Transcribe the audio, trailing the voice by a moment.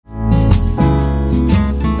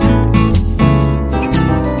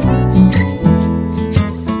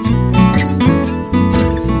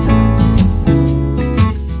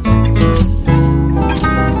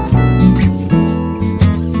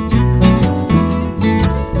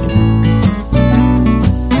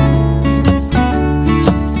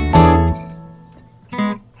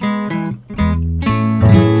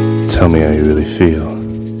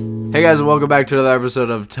guys, and welcome back to another episode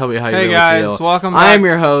of Tell Me How You Really Feel. Hey guys, welcome back. I'm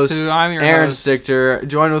your host, I'm your Aaron host. Stichter.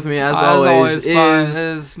 Joined with me as always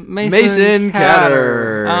is Mason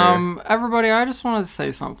Catter. Everybody, I just wanted to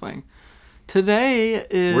say something. Today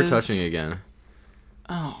is... We're touching again.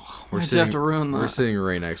 Oh, why'd you have to ruin that? We're sitting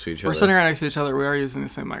right next to each other. We're sitting right next to each other. We are using the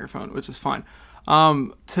same microphone, which is fine.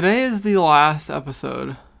 Today is the last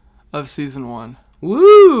episode of season 1.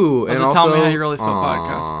 Woo! And also, Tell Me How You Really Feel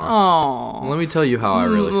podcast. Oh, let me tell you how I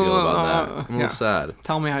really feel about that. I'm a little sad.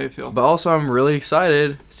 Tell me how you feel. But also, I'm really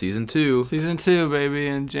excited. Season 2. Season 2, baby,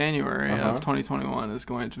 in January of 2021 is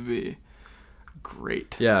going to be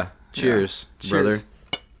great. Yeah. Cheers, brother. Cheers.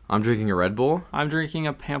 I'm drinking a Red Bull. I'm drinking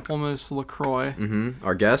a Pamplemousse LaCroix. Mm-hmm.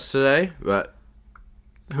 Our guest today,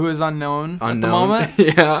 who is unknown at the moment.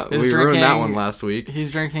 Yeah, we ruined that one last week.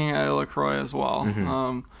 He's drinking a LaCroix as well.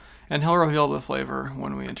 Mm-hmm. And he'll reveal the flavor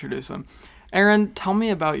when we introduce him. Aaron, tell me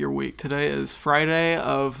about your week. Today is Friday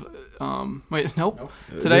of...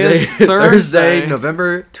 Today is Thursday,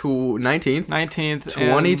 November 19th.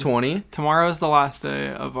 2020. Tomorrow is the last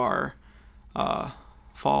day of our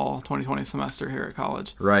fall 2020 semester here at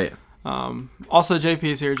college. Right. Also,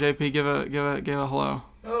 JP's here. JP, give a hello.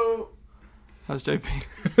 Oh. That's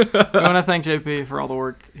JP. I want to thank JP for all the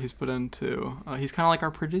work he's put into. He's kind of like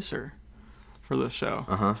our producer for this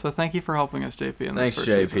show. So thank you for helping us, JP. In this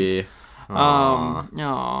Thanks, JP.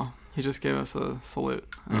 He just gave us a salute.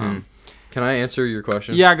 Can I answer your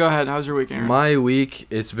question? Yeah, go ahead. How's your week, Aaron? My week,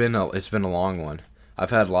 it's been a long one.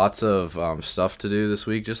 I've had lots of stuff to do this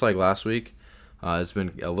week, just like last week. It's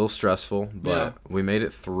been a little stressful, but we made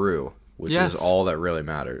it through, which is all that really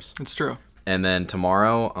matters. It's true. And then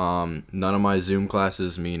tomorrow, none of my Zoom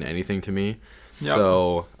classes mean anything to me. Yep.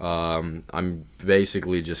 So I'm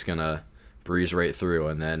basically just going to breeze right through,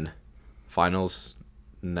 and then finals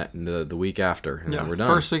the week after, and then we're done.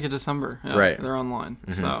 First week of December. Yeah, right. They're online.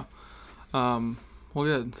 So, well,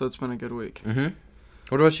 good. So it's been a good week. Mm-hmm.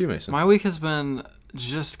 What about you, Mason? My week has been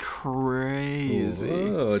just crazy.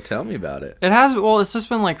 Whoa, tell me about it. It has. Well, it's just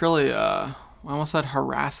been like really... I almost said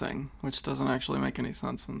harassing, which doesn't actually make any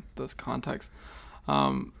sense in this context.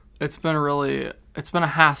 It's been a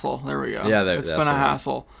hassle. There we go. Yeah, it's been a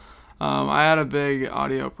hassle. I had a big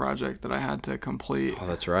audio project that I had to complete. Oh,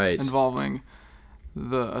 that's right. Involving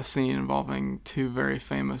a scene involving two very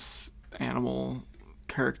famous animal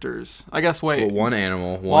characters. I guess, well, one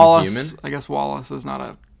animal, one Wallace, human? I guess Wallace is not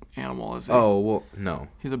an animal, is he? Oh, well, no.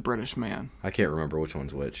 He's a British man. I can't remember which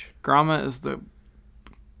one's which. Gromit is the...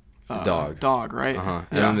 Dog, right? And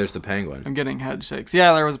then there's the penguin. I'm getting head shakes.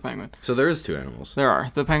 Yeah, there was a penguin. So there is two animals. There are.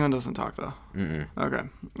 The penguin doesn't talk, though. Mm-mm. Okay.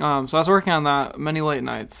 So I was working on that. Many late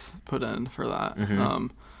nights put in for that. Mm-hmm.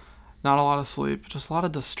 Not a lot of sleep. Just a lot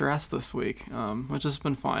of distress this week, which has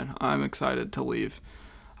been fine. I'm excited to leave.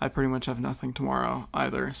 I pretty much have nothing tomorrow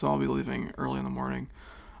either, so I'll be leaving early in the morning.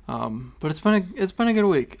 But it's been a good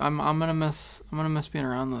week. I'm gonna miss being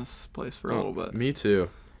around this place for a little bit. Me too.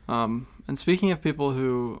 And speaking of people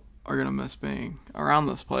who are going to miss being around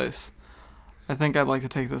this place, I think I'd like to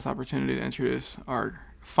take this opportunity to introduce our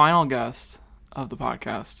final guest of the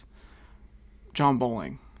podcast, John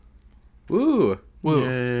Bowling. Woo!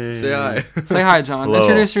 Yay. Say hi. Say hi, John. Hello.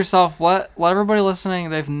 Introduce yourself. Let everybody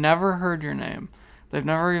listening, they've never heard your name. They've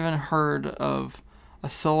never even heard of a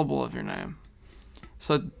syllable of your name.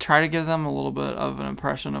 So try to give them a little bit of an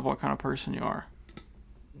impression of what kind of person you are.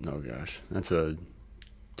 Oh, gosh. That's a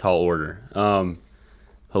tall order.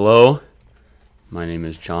 Hello, my name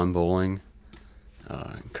is John Bowling.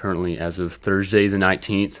 Currently, as of Thursday the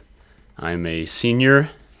 19th, I'm a senior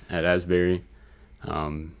at Asbury.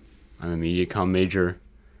 I'm a media comm major.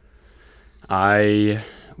 I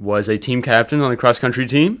was a team captain on the cross-country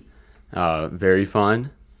team. Very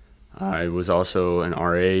fun. I was also an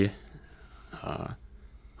RA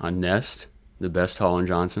on Nest, the best Holland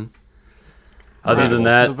Johnson. Other than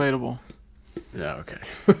that... Debatable. Yeah, okay.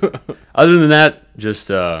 Other than that, just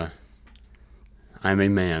I'm a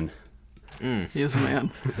man. He is a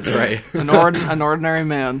man. That's right. An ordinary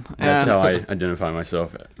man. That's and how I identify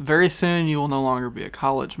myself. Very soon you will no longer be a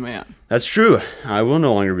college man. That's true. I will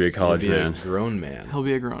no longer be a college He'll be man. a grown man. He'll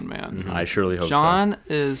be a grown man. Mm-hmm. I surely hope John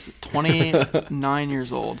is 29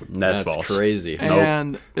 years old. so. That's false. Crazy.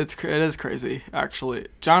 And it is crazy, actually.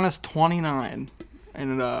 John is 29.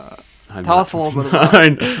 And tell us a little bit about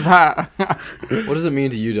that. What does it mean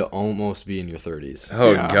to you to almost be in your 30s?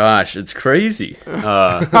 Oh, Yeah. gosh. It's crazy.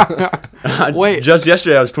 Wait. Just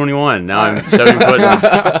yesterday I was 21. Now I'm stepping foot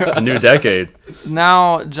in a new decade.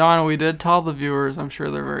 Now, John, we did tell the viewers, I'm sure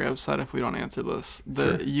they're very upset if we don't answer this,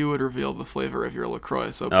 that you would reveal the flavor of your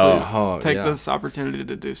LaCroix. So please take this opportunity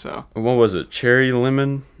to do so. What was it? Cherry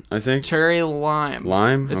lemon, I think? Cherry lime.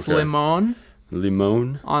 Lime? It's okay. limon.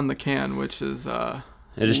 Limon? On the can, which is... It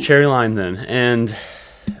is cherry lime then. And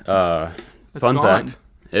fun gone. fact,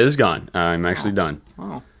 it is gone. I'm actually done.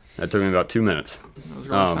 Oh. That took me about 2 minutes. That was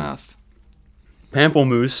really fast.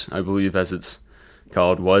 Pamplemousse, I believe, as it's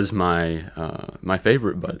called, was my my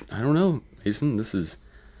favorite, but I don't know, Mason.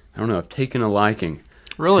 I don't know. I've taken a liking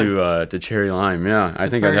to cherry lime. Yeah, I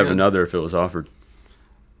think I'd have another if it was offered.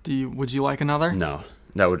 Would you like another? No,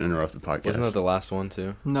 that would interrupt the podcast. Wasn't that the last one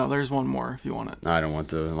too? No, there's one more if you want it. I don't want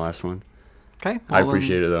the last one. Okay, well, I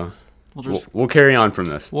appreciate it though. We'll carry on from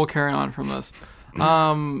this. We'll carry on from this.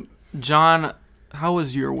 John, how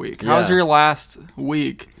was your week? How was your last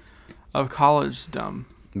week of college-dom?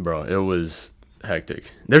 Bro, it was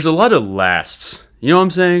hectic. There's a lot of lasts. You know what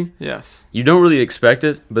I'm saying? Yes. You don't really expect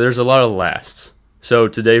it, but there's a lot of lasts. So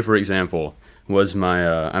today, for example, was my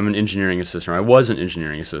I'm an engineering assistant. I was an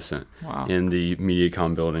engineering assistant in the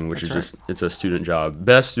MediaCom building, which it's a student job.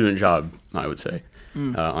 Best student job, I would say,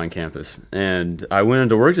 on campus. And I went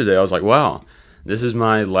into work today. I was like, wow, this is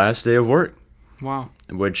my last day of work. Wow.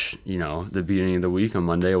 Which, the beginning of the week on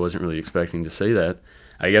Monday, I wasn't really expecting to say that.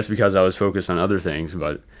 I guess because I was focused on other things,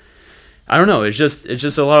 but I don't know. It's just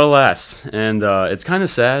a lot of lasts, and it's kind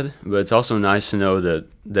of sad, but it's also nice to know that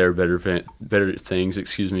there are better things,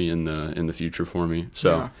 in the future for me.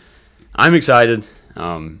 So I'm excited.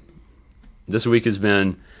 This week has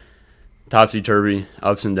been topsy-turvy,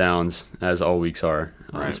 ups and downs, as all weeks are,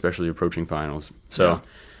 especially approaching finals. So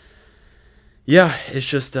it's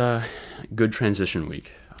just a good transition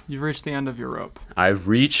week. You've reached the end of your rope. I've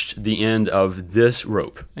reached the end of this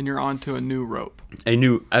rope. And you're on to a new rope.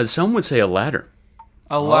 As some would say, a ladder.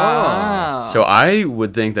 A ladder. So I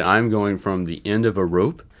would think that I'm going from the end of a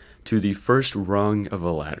rope to the first rung of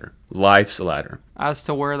a ladder. Life's ladder. As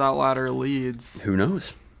to where that ladder leads. Who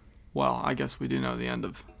knows? Well, I guess we do know the end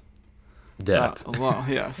of death. Well,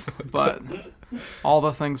 yes. But all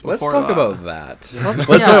the things before Let's talk about that.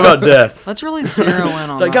 Let's talk about death. Let's really zero in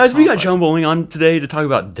on that. Guys, we got John Bowling on today to talk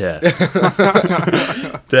about death.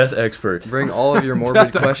 Death expert. Bring all of your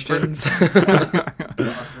morbid questions.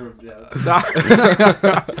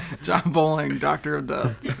 John Bowling, Doctor of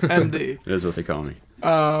Death, MD. That's what they call me.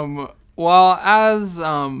 Well, as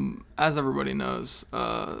everybody knows,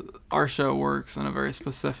 our show works in a very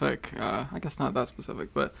specific, I guess not that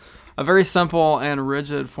specific, but a very simple and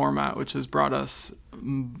rigid format, which has brought us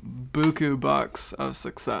buku bucks of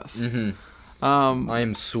success. Mm-hmm. I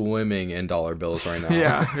am swimming in dollar bills right now.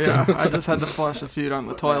 Yeah. I just had to flush a few down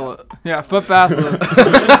the toilet. Yeah, foot bath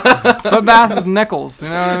with nickels. You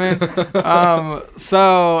know what I mean?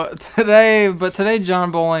 So today,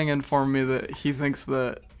 John Bowling informed me that he thinks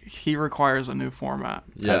that he requires a new format.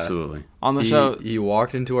 Yeah, absolutely. On the show, he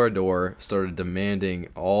walked into our door, started demanding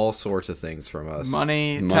all sorts of things from us.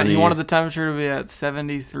 Money. He wanted the temperature to be at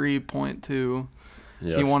 73.2.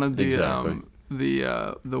 Yes, he wanted exactly.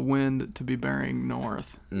 the wind to be bearing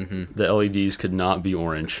north. Mm-hmm. The LEDs could not be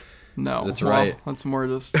orange. No, that's right. That's more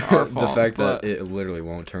just our fault. The fact that it literally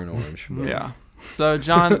won't turn orange. But. Yeah. So,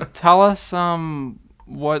 John, tell us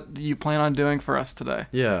what you plan on doing for us today.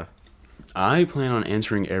 Yeah. I plan on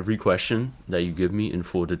answering every question that you give me in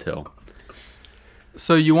full detail.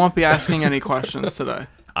 So you won't be asking any questions today?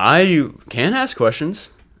 I can ask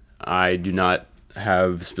questions. I do not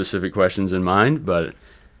have specific questions in mind, but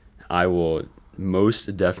I will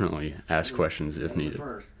most definitely ask questions if needed.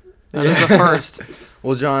 That is a first.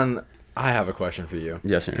 Well, John, I have a question for you.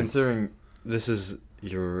 Yes, Aaron. Considering this is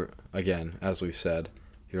your, again, as we've said,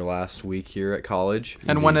 your last week here at college.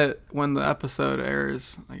 And when the episode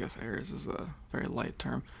airs, I guess airs is a very light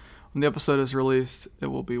term. When the episode is released, it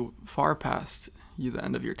will be far past the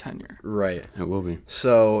end of your tenure. Right. It will be.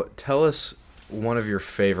 So tell us one of your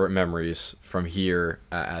favorite memories from here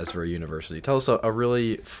at Asbury University. Tell us a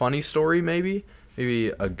really funny story, maybe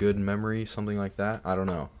a good memory, something like that. I don't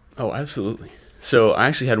know. Oh, absolutely. So I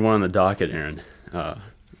actually had one on the docket, Aaron.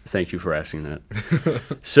 Thank you for asking that.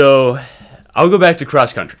 So I'll go back to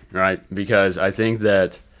cross country, right? Because I think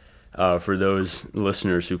that for those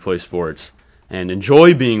listeners who play sports and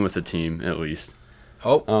enjoy being with a team, at least,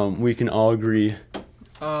 we can all agree.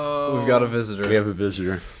 We've got a visitor. We have a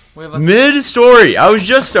visitor. Mid-story. I was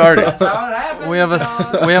just starting. That's how it happened. We have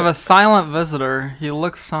a silent visitor. He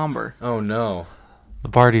looks somber. Oh no. The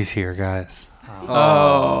party's here, guys.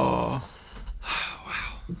 Oh.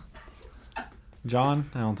 Wow. John,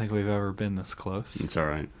 I don't think we've ever been this close. It's all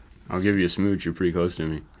right. I'll give you a smooch. You're pretty close to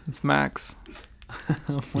me. It's Max.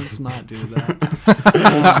 Let's not do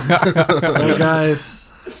that. Well, guys,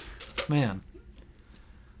 man,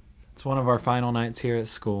 it's one of our final nights here at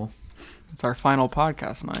school. It's our final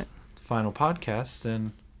podcast night. Final podcast,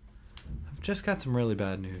 and I've just got some really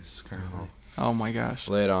bad news currently. Oh my gosh.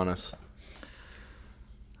 Lay it on us.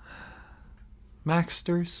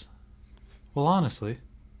 Maxsters? Well, honestly,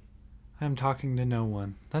 I'm talking to no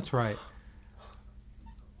one. That's right.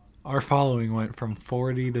 Our following went from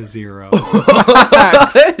 40 to 0.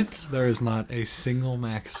 There is not a single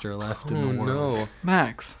Maxster left in the world. No.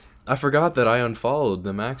 Max. I forgot that I unfollowed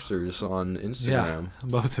the Maxters on Instagram. Yeah,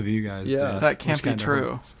 both of you guys did. That can't Which be kinda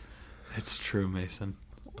true. hurts. It's true, Mason.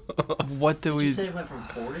 What do Did we... you say it went from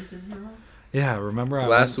 40 to 0? Yeah, remember I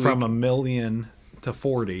Last went from week- 1 million to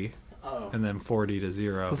 40, Oh. and then 40 to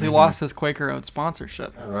 0. Because he lost his Quaker Oats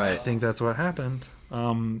sponsorship. I Right. think that's what happened.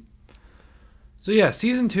 So yeah,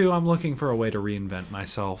 season 2, I'm looking for a way to reinvent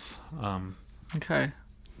myself. Okay.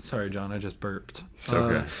 Sorry, John, I just burped. It's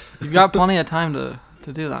okay. You've got plenty of time to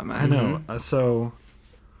do that, Max. I know. So,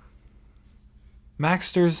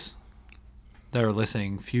 Maxters that are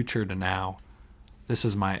listening future to now, this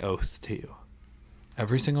is my oath to you.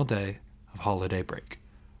 Every single day of holiday break,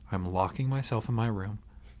 I'm locking myself in my room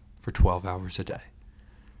for 12 hours a day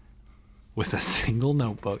with a single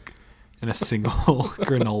notebook and a single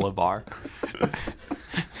granola bar.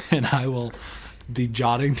 And I will be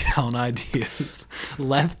jotting down ideas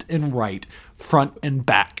left and right, front and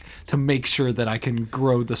back, to make sure that I can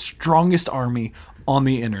grow the strongest army on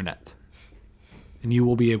the internet. And you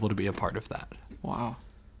will be able to be a part of that. Wow.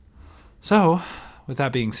 So, with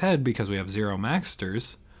that being said, because we have 0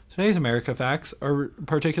 Maxters, today's America facts are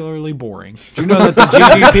particularly boring. Do you know that the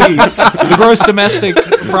GDP, the gross domestic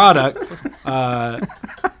product,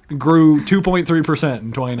 grew 2.3%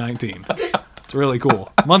 in 2019? It's really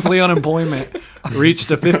cool. Monthly unemployment reached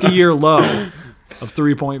a 50-year low of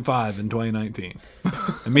 3.5 in 2019.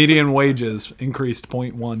 And median wages increased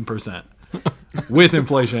 0.1%. With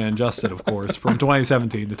inflation adjusted, of course, from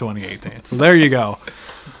 2017 to 2018. So there you go.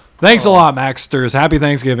 Thanks a lot, Maxters. Happy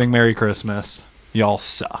Thanksgiving. Merry Christmas. Y'all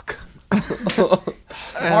suck.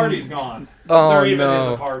 Party's gone. Oh, there even no. is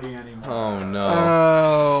a party anymore. Oh, no.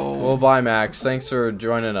 Oh. Well, bye, Max. Thanks for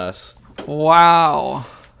joining us. Wow.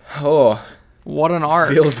 Oh, What an arc.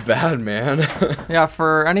 feels bad, man. Yeah,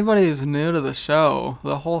 for anybody who's new to the show,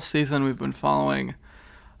 the whole season we've been following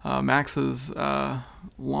Max's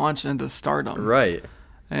launch into stardom. Right.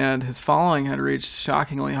 And his following had reached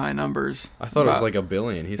shockingly high numbers. I thought it was like a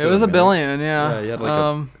billion. He It said was a million. billion, yeah. Yeah, he had like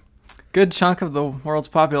a- good chunk of the world's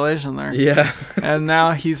population there. Yeah. And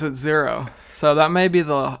now he's at 0. So that may be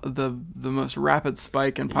the most rapid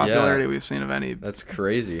spike in popularity we've seen of any That's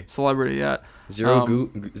crazy. celebrity yet. Zero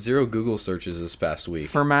Google searches this past week.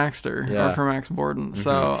 For Maxter Yeah. or for Max Borden.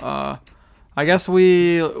 So I guess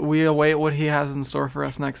we await what he has in store for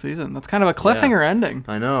us next season. That's kind of a cliffhanger ending.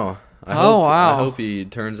 I know. I Wow. I hope he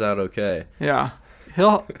turns out okay. Yeah.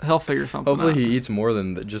 He'll figure something Hopefully out. he eats more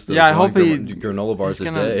than just those I hope he granola bars he's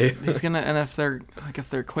a gonna, day. He's gonna, and if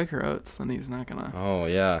they're Quaker Oats, then he's not gonna. Oh,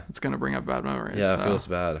 yeah. It's gonna bring up bad memories. Yeah, so it feels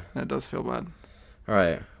bad. It does feel bad. All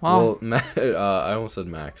right. Well- I almost said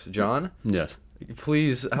Max. John, Yes.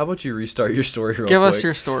 please, how about you restart your story real Give quick? us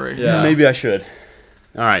your story. Yeah. Maybe I should.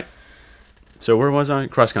 All right. So where was I?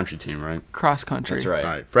 Cross country team, right? Cross country. That's right. All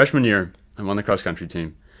right. Freshman year, I'm on the cross country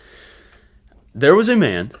team. There was a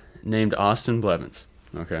man named Austin Blevins.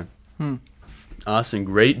 Okay. Austin,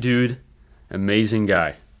 great dude, amazing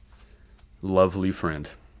guy, lovely friend.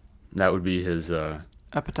 That would be his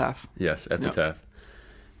Epitaph. yes, epitaph.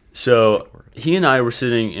 So he and I were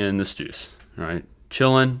sitting in the stews, right,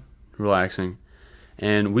 chilling, relaxing,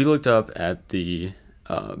 and we looked up at the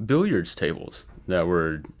billiards tables that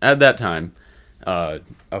were at that time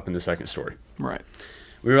up in the second story. Right.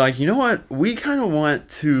 We were like, you know what? We kind of want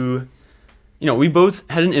to, we both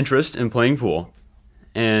had an interest in playing pool,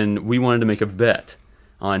 and we wanted to make a bet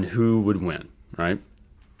on who would win, right?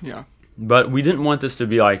 Yeah. But we didn't want this to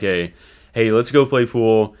be like hey, let's go play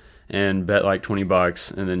pool and bet like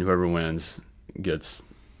 $20, and then whoever wins gets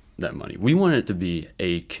that money. We want it to be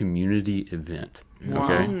a community event, Wow.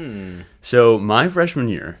 okay? So my freshman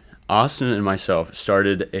year, Austin and myself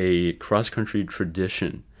started a cross-country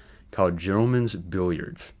tradition called Gentlemen's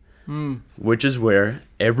Billiards, which is where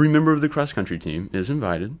every member of the cross-country team is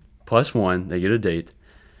invited, plus one, they get a date,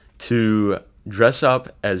 to dress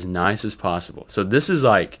up as nice as possible. So this is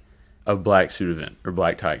like a black suit event, or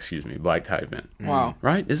black tie event. Wow.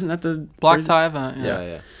 Right? Isn't that the Black phrase? tie event. Yeah.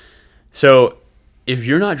 Yeah. So if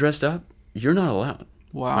you're not dressed up, you're not allowed.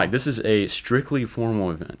 Wow. Like, this is a strictly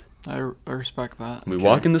formal event. I respect that. We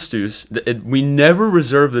walk in the stews. We never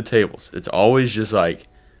reserve the tables. It's always just like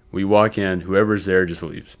we walk in, whoever's there just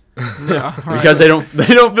leaves. Yeah, right. Because they don't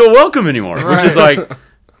feel welcome anymore, which is like,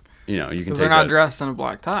 you can take because they're not that. dressed in a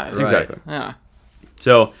black tie. Right. Exactly. Yeah.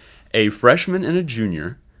 So a freshman and a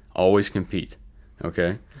junior always compete.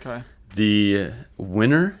 Okay. Okay. The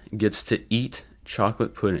winner gets to eat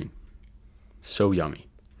chocolate pudding. So yummy.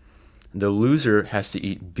 The loser has to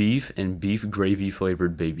eat beef and beef gravy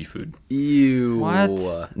flavored baby food. Ew.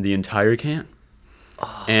 What? The entire can.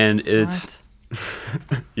 And it's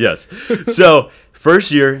What? yes. So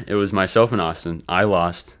first year it was myself and Austin. I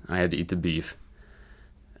lost. I had to eat the beef.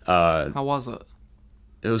 How was it?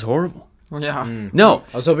 It was horrible. Yeah. No.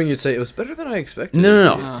 I was hoping you'd say it was better than I expected.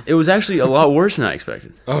 No. Yeah. It was actually a lot worse than I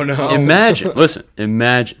expected. Oh no. Imagine.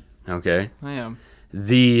 Imagine. Okay. I am.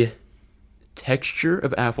 The texture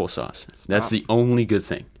of applesauce. That's the only good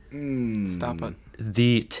thing. Stop it.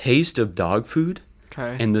 The taste of dog food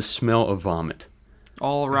Okay. and the smell of vomit.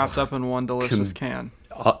 All wrapped up in one delicious can.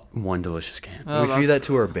 One delicious can. Oh, we feed that's- that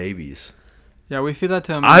to our babies. Yeah, we feed that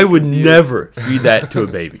to him. I would because he- never feed that to a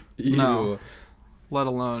baby. No. Let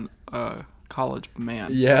alone a college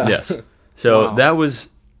man. Yeah. Yes. So Wow. that was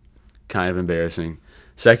kind of embarrassing.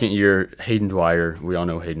 Second year, Hayden Dwyer. We all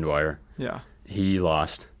know Hayden Dwyer. Yeah. He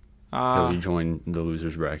lost. So he joined the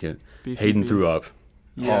losers bracket. Beefy Hayden beef. threw up.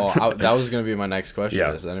 Yeah. Oh, that was going to be my next question.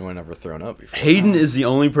 Yeah. Has anyone ever thrown up before? Hayden is the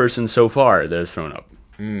only person so far that has thrown up.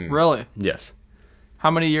 Really? Yes. How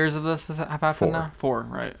many years of this have happened 4. now? 4,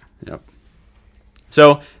 right? Yep.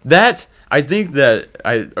 So I think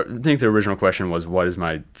the original question was, what is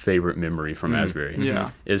my favorite memory from Asbury?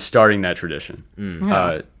 Yeah. Is starting that tradition.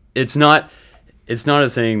 Yeah. It's not a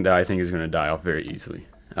thing that I think is going to die off very easily,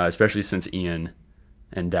 especially since Ian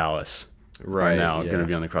and Dallas Right, are now yeah. going to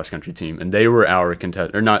be on the cross country team, and they were our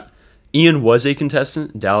contestant, or not. Ian was a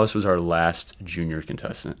contestant. Dallas was our last junior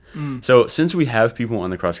contestant. So since we have people on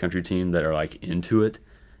the cross country team that are like into it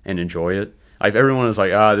and enjoy it, like everyone is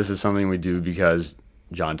like, this is something we do because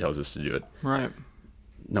John tells us to do it. Right.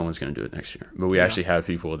 No one's going to do it next year, but we actually have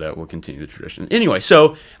people that will continue the tradition. Anyway,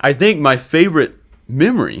 so I think my favorite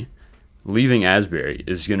memory leaving Asbury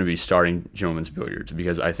is going to be starting Gentlemen's Billiards,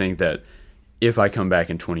 because I think that if I come back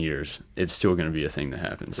in 20 years, it's still going to be a thing that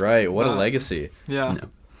happens. Right. What a legacy. Yeah.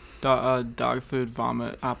 Dog food,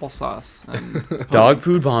 vomit, applesauce, and Dog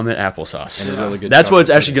food, vomit, applesauce. And a really good That's what it's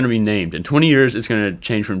chocolate actually going to be named. In 20 years, it's going to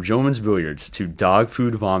change from Gentlemen's Billiards to dog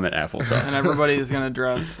food, vomit, and applesauce. everybody is gonna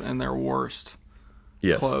dress in their worst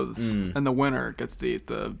Yes. clothes, and the winner gets to eat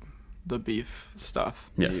the beef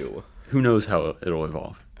stuff. Yes. Ew. Who knows how it'll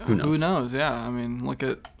evolve? Who knows? Who knows? Yeah, I mean, look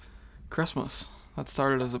at Christmas. That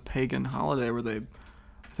started as a pagan holiday where they,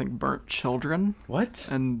 I think, burnt children What?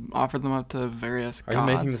 and offered them up to various Are gods.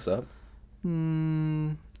 you making this up?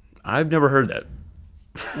 I've never heard that.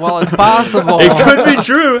 Well, it's possible. It could be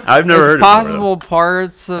true. I've never heard It's it. possible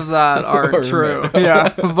parts of that are Or true. no. Yeah,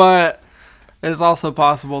 but it's also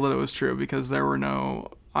possible that it was true because there were no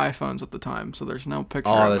iPhones at the time, so there's no picture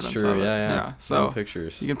Oh, evidence that's true. of it. Yeah. So no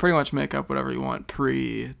pictures. you can pretty much make up whatever you want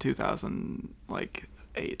pre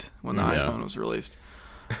 2008 when the Yeah. iPhone was released.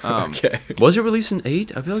 Okay. Was it released in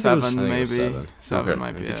 8? I feel like it was. Seven, I think it was maybe. 7. Seven Okay.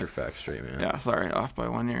 might be Get it. your facts straight, man. Yeah, sorry, off by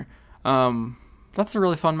 1 year. That's a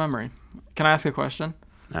really fun memory. Can I ask a question?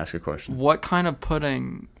 Ask a question. What kind of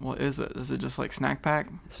pudding? What is it? Is it just like snack pack?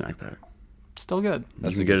 Snack pack. Still good.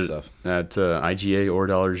 That's You the can good get stuff. it at IGA or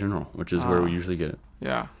Dollar General, which is where we usually get it.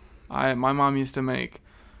 Yeah, my mom used to make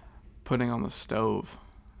pudding on the stove.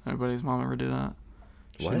 Everybody's mom ever do that?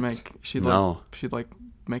 What? She'd No. like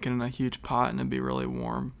make it in a huge pot and it'd be really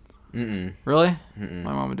warm. Mm-mm. Really?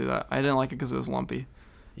 My mom would do that. I didn't like it because it was lumpy.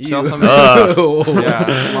 She Ew. also made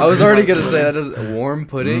Yeah, I was lumpy already white gonna say pudding. that is warm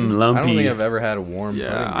pudding. I lumpy. don't think I've ever had a warm pudding.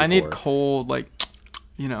 Yeah, I need cold, like,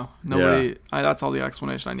 nobody. That's all the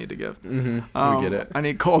explanation I need to give. Mm-hmm. We get it. I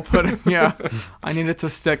need cold pudding. Yeah, I need it to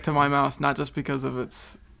stick to my mouth, not just because of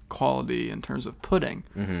its quality in terms of pudding,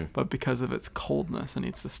 but because of its coldness. It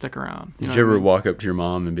needs to stick around. Did know you what I ever mean? walk up to your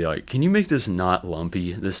mom and be like, "Can you make this not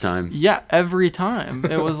lumpy this time?" Yeah, every time.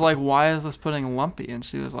 It was like, why is this pudding lumpy? And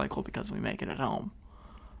she was like, well, because we make it at home.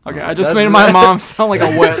 Okay, I just That's made my not- mom sound like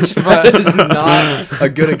a witch, That but is not a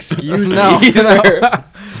good excuse No, either. no.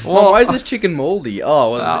 Well, why is this chicken moldy?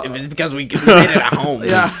 Oh, well, it's because we made it at home.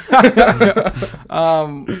 yeah.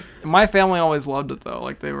 My family always loved it though.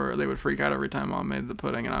 Like they would freak out every time mom made the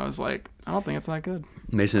pudding, and I was like, I don't think it's that good.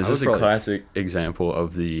 Mason, is I this would a probably- classic example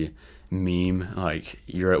of the meme. Like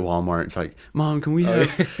you're at Walmart, it's like, Mom, can we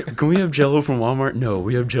have Jell-O from Walmart? No,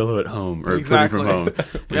 we have Jell-O at home, or exactly. pudding from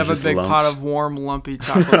home. We have a big pot of warm, lumpy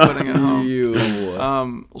chocolate pudding at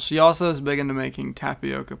home. She also is big into making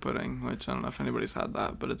tapioca pudding, which I don't know if anybody's had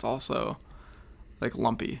that, but it's also like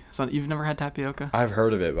lumpy. So you've never had tapioca? I've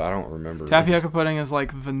heard of it, but I don't remember. Tapioca pudding is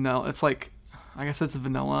like vanilla. It's like, I guess it's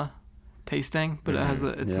vanilla tasting, but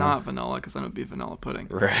it's not vanilla, because then it would be vanilla pudding.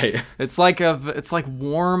 Right. It's like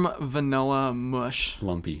warm vanilla mush.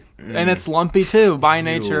 Lumpy. And it's lumpy too. By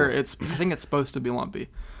nature, I think it's supposed to be lumpy.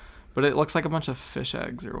 But it looks like a bunch of fish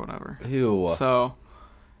eggs or whatever. Ew. So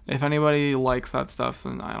if anybody likes that stuff,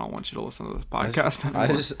 then I don't want you to listen to this podcast anymore.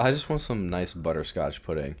 I just want some nice butterscotch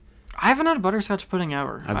pudding. I haven't had butterscotch pudding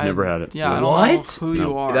ever. I've never had it. Yeah, I don't know who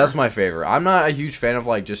you are. That's my favorite. I'm not a huge fan of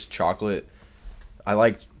like just chocolate. I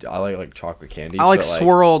like chocolate candies. I like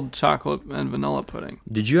swirled chocolate and vanilla pudding.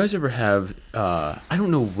 Did you guys ever have, I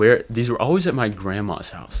don't know where, these were always at my grandma's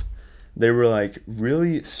house. They were like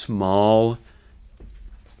really small,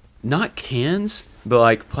 not cans, but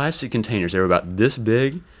like plastic containers. They were about this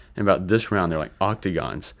big and about this round. They're like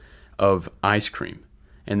octagons of ice cream.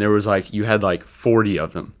 And there was like, you had like 40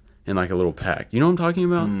 of them in like a little pack. You know what I'm talking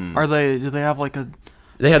about? Do they have like a...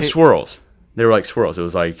 They had swirls. They were like swirls. It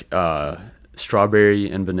was like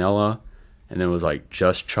strawberry and vanilla, and then it was like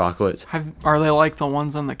just chocolate. Are they like the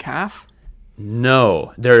ones on the calf?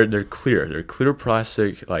 No, they're clear. They're clear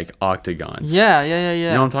plastic, like octagons. Yeah. You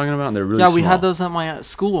know what I'm talking about? They're really small. Yeah, we had those at my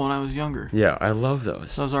school when I was younger. Yeah, I love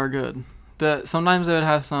those. Those are good. Sometimes they would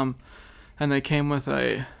have some, and they came with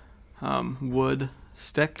a wood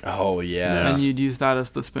stick. Oh, yeah. And you'd use that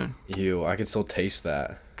as the spoon. Ew, I can still taste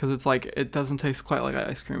that. Because it's like, it doesn't taste quite like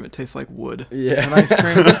ice cream. It tastes like wood. Yeah. And ice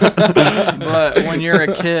cream. But when you're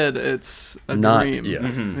a kid, it's a dream. Yeah.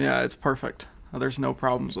 Mm-hmm. Yeah, it's perfect. There's no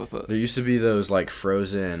problems with it. There used to be those like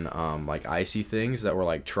frozen, like icy things that were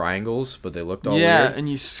like triangles, but they looked all weird. Yeah, and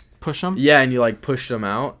you push them. Yeah, and you like push them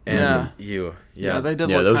out, and Yeah, they did.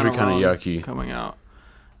 Yeah, look those were kind of yucky coming out.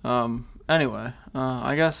 Anyway,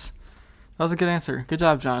 I guess that was a good answer. Good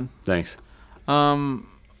job, John. Thanks.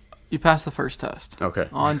 You passed the first test. Okay.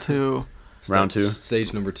 On to round 2.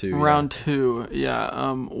 Stage number 2. Round 2.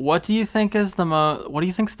 Yeah. What do you think is what do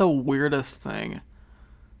you think's the weirdest thing?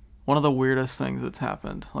 One of the weirdest things that's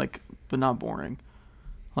happened, like, but not boring.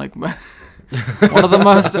 Like, one of the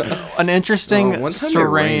most an interesting, one time strange. it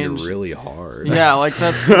rained really hard. Yeah, like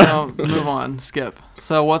that's move on, skip.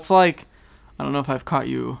 So what's like? I don't know if I've caught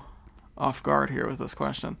you off guard here with this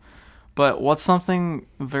question, but what's something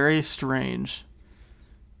very strange,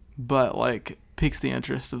 but like piques the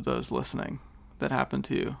interest of those listening that happened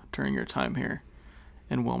to you during your time here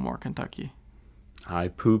in Wilmore, Kentucky? I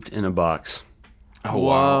pooped in a box. Oh,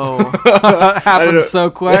 whoa. Happened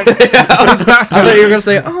so quick. I thought you were gonna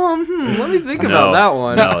say, let me think about that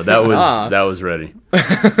one. No, that was ready.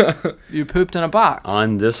 You pooped in a box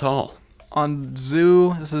On this hall. on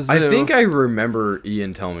zoo. This is zoo. I think I remember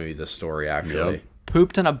Ian telling me this story actually. Yep.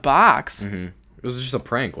 Pooped in a box. Mm-hmm. It was just a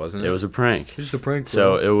prank, wasn't it? It was a prank. It was just a prank.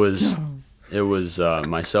 So it was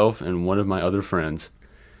myself and one of my other friends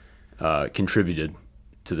contributed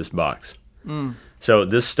to this box. So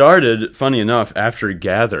this started, funny enough, after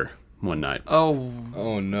Gather one night. Oh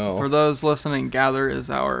no! For those listening, Gather is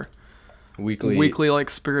our weekly like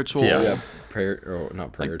spiritual, prayer, or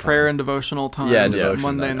not prayer, like prayer and devotional time. Yeah, devotion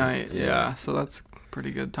Monday night. night. Yeah, so that's pretty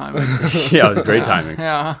good timing. Yeah, it was great timing.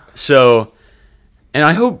 Yeah. So, and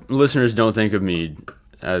I hope listeners don't think of me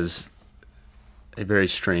as a very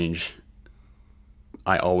strange.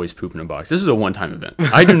 I always poop in a box. This is a one-time event.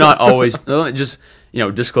 I do not always just.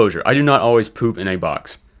 Disclosure. I do not always poop in a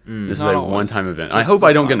box. This is a one-time event. I hope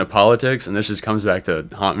I don't get into politics, and this just comes back to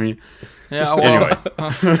haunt me. Yeah, well, anyway.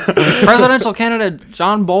 Presidential candidate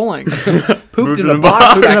John Bowling pooped in a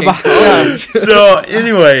box. So,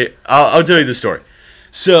 anyway, I'll tell you the story.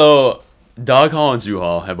 So, Dog Hall and Zoo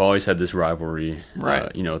Hall have always had this rivalry, right?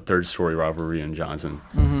 Third-story rivalry in Johnson.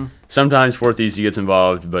 Mm-hmm. Sometimes Fourth Easy gets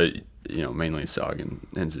involved, but mainly it's Dog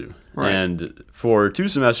and Zoo. Right. And for 2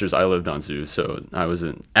 semesters, I lived on Zoo, so I was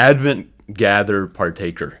an Advent Gather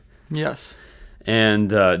partaker. Yes. And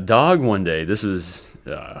Dog one day, this was,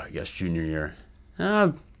 I guess, junior year,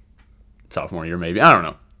 sophomore year maybe, I don't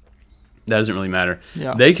know. That doesn't really matter.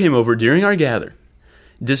 Yeah. They came over during our gather,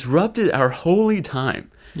 disrupted our holy time.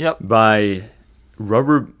 Yep. By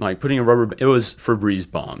putting a rubber, it was Febreze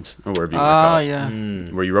bombs, or whatever you want to call it. Yeah.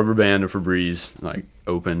 Where you rubber band a Febreze,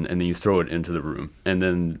 open, and then you throw it into the room. And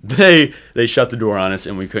then they shut the door on us,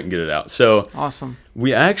 and we couldn't get it out. So awesome.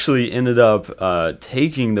 We actually ended up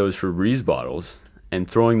taking those Febreze bottles and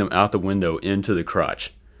throwing them out the window into the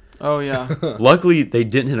crotch. Oh, yeah. Luckily, they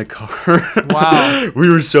didn't hit a car. Wow. We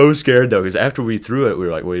were so scared, though, because after we threw it, we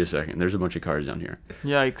were like, wait a second, there's a bunch of cars down here.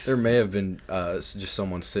 Yikes. There may have been just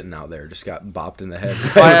someone sitting out there, just got bopped in the head.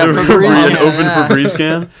 Febreze Open can, Febreze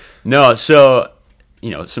can? No, so,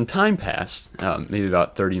 some time passed, maybe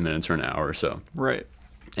about 30 minutes or an hour or so. Right.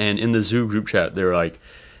 And in the zoo group chat, they were like,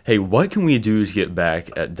 hey, what can we do to get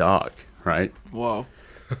back at Doc, right? Whoa.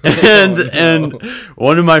 And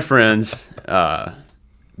one of my friends,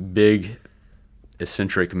 big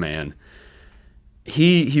eccentric man,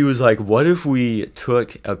 he was like, what if we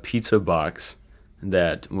took a pizza box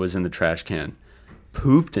that was in the trash can,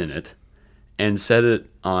 pooped in it, and set it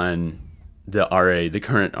on the RA, the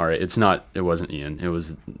current RA. It wasn't Ian, it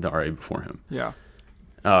was the RA before him. Yeah.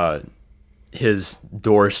 His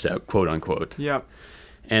doorstep, quote unquote. Yep.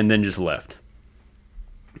 And then just left.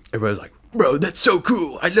 Everybody's like, bro, that's so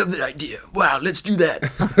cool. I love that idea. Wow, let's do that.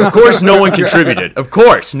 Of course, no one contributed.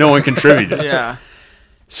 Yeah.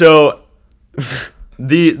 So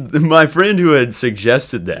my friend who had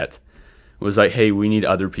suggested that was like, hey, we need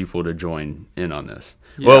other people to join in on this.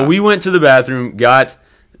 Yeah. Well, we went to the bathroom, got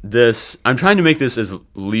this. I'm trying to make this as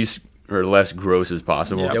least or less gross as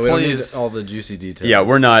possible. Yeah, we don't need all the juicy details. Yeah,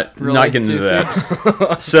 we're not getting into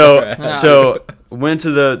that. So went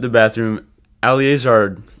to the bathroom.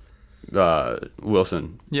 Eleazar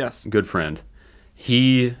Wilson, yes, good friend.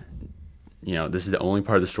 He, this is the only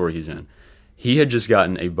part of the story he's in. He had just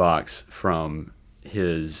gotten a box from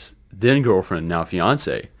his then girlfriend, now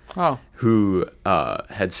fiance, who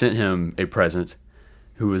had sent him a present.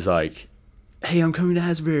 Who was like, hey, I'm coming to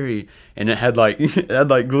Asbury, and it had like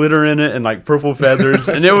glitter in it and like purple feathers,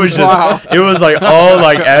 and it was just it was like all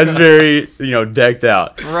like Asbury, decked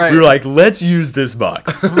out. Right. We were like, let's use this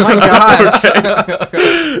box. Oh my gosh.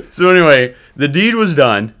 Okay. So anyway, the deed was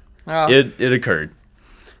done. Oh. It occurred,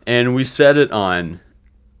 and we set it on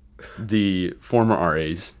the former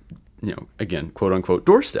RA's, again, quote unquote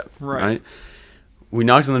doorstep. Right. We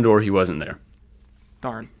knocked on the door. He wasn't there.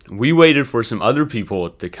 Darn. We waited for some other people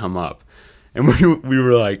to come up. And we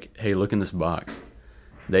were like, hey, look in this box.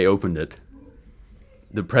 They opened it.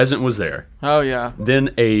 The present was there. Oh, yeah.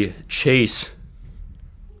 Then a chase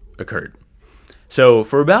occurred. So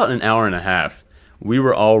for about an hour and a half, we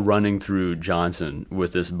were all running through Johnson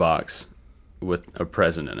with this box with a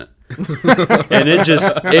present in it. And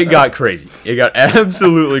it got crazy. It got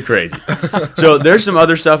absolutely crazy. So there's some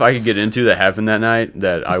other stuff I could get into that happened that night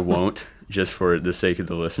that I won't. Just for the sake of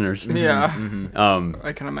the listeners. Yeah. Mm-hmm.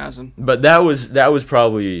 I can imagine. But that was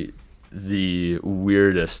probably the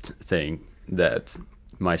weirdest thing that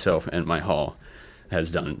myself and my hall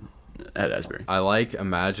has done at Asbury. I like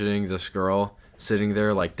imagining this girl sitting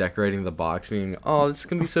there like decorating the box being, oh, this is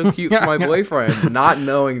going to be so cute for my boyfriend, not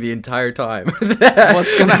knowing the entire time.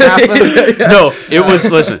 What's going to happen? No,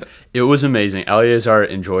 it was amazing. Eleazar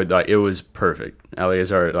enjoyed that. It was perfect.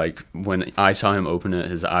 Eleazar, when I saw him open it,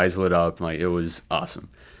 his eyes lit up. It was awesome.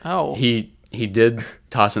 Oh. He did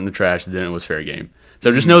toss it in the trash, then it was fair game.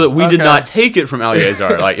 So just know that we did not take it from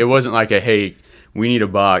Eleazar. It wasn't like a, hey, we need a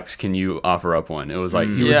box, can you offer up one? It was like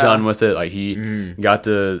he was done with it. He got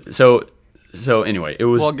the... So anyway, it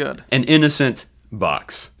was an innocent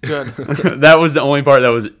box. Good. That was the only part that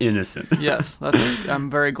was innocent. Yes. I'm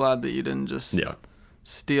very glad that you didn't just...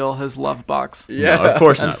 steal his love box. Yeah, no, of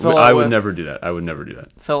course not. I would never do that.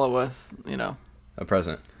 Fill it with, a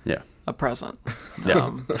present. Yeah. A present.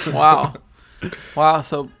 Yeah. Wow.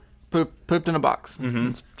 So pooped in a box. Mm-hmm.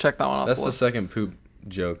 Let's check that one off. That's the second poop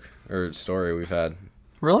joke or story we've had.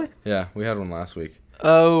 Really? Yeah, we had one last week.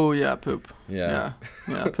 Oh yeah, poop. Yeah,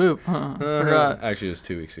 poop. Huh. Forgot. Actually, it was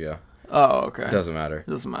 2 weeks ago. Oh, okay. Doesn't matter.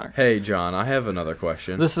 Hey, John, I have another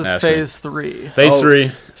question. This is phase 3. Phase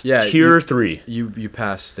 3. Yeah. Tier 3. You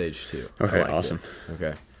passed stage 2. Okay, awesome.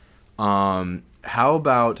 Okay. How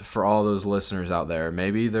about for all those listeners out there,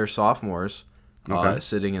 maybe they're sophomores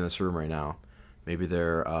sitting in this room right now. Maybe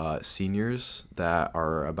they're seniors that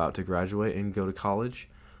are about to graduate and go to college.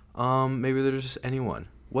 Maybe they're just anyone.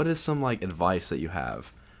 What is some advice that you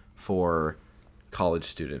have for college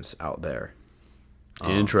students out there?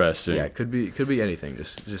 Interesting. Yeah, it could be anything.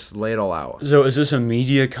 Just lay it all out. So is this a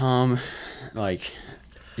MediaCom? You're I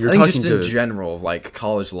think talking just in general,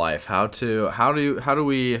 college life. How do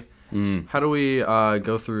we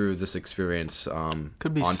go through this experience?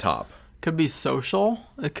 Could be on top. Could be social.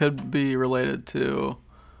 It could be related to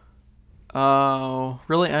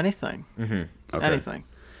really anything. Mm-hmm. Okay. Anything.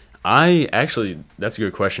 That's a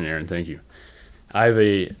good question, Aaron. Thank you. I have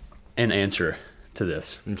an answer to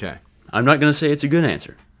this. Okay. I'm not going to say it's a good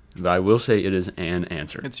answer, but I will say it is an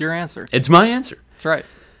answer. It's your answer. It's my answer. That's right.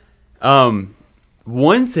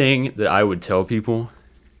 One thing that I would tell people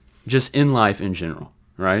just in life in general,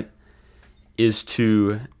 right, is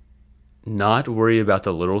to not worry about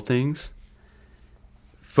the little things.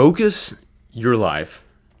 Focus your life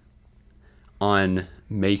on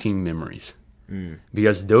making memories,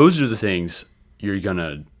 because those are the things you're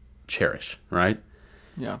gonna cherish, right?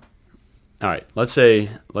 Yeah. All right. Let's say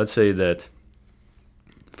that,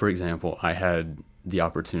 for example, I had the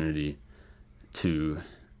opportunity to,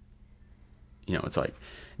 it's like,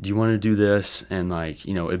 do you want to do this? And like,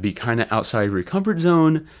 it'd be kind of outside your comfort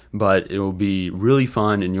zone, but it will be really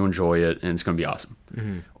fun and you'll enjoy it and it's going to be awesome.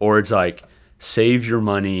 Mm-hmm. Or it's like, save your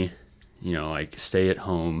money, like stay at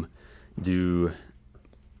home, do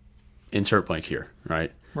insert blank here,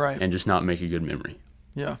 right? Right. And just not make a good memory.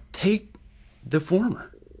 Yeah. Take the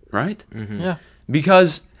former, right? Mm-hmm. Yeah.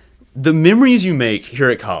 Because the memories you make here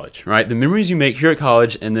at college, right? The memories you make here at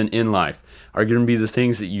college and then in life are going to be the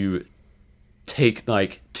things that you take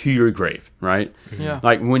like to your grave, right? Yeah.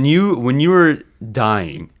 Like when you are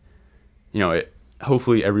dying,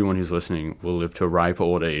 hopefully everyone who's listening will live to a ripe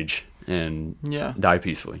old age and die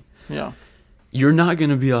peacefully. Yeah. You're not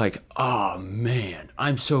going to be like, oh man,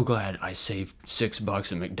 I'm so glad I saved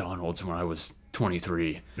 $6 at McDonald's when I was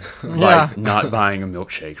 23 by not buying a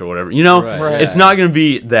milkshake or whatever. Right. It's not going to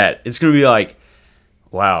be that. It's going to be like,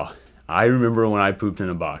 wow, I remember when I pooped in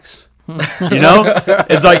a box.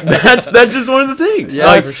 It's like that's just one of the things. Yeah,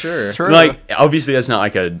 like, for sure. True. Like obviously that's not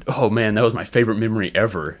like oh man, that was my favorite memory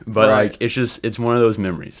ever. But like it's one of those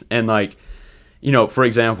memories. And like, for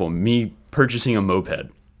example, me purchasing a moped.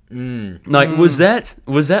 Like was that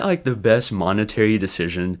like the best monetary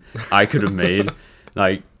decision I could have made?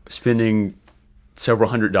 Like spending several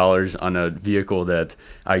 $100s on a vehicle that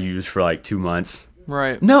I used for like 2 months.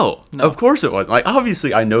 Right. No, of course it wasn't. Like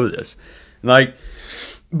obviously I know this. Like,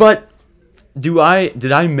 but did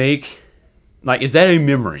I make, like, is that a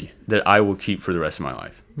memory that I will keep for the rest of my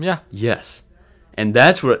life? Yeah. Yes. And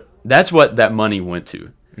that's what that money went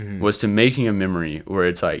to, was to making a memory where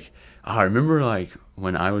it's like, I remember like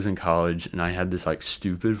when I was in college and I had this like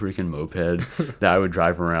stupid freaking moped that I would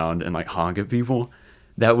drive around and like honk at people.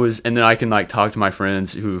 And then I can like talk to my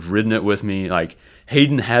friends who've ridden it with me. Like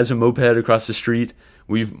Hayden has a moped across the street.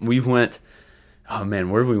 We've went, oh man,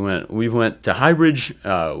 where we went? We went to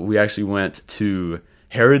Highbridge. We actually went to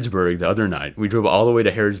Harrodsburg the other night. We drove all the way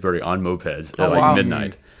to Harrodsburg on mopeds at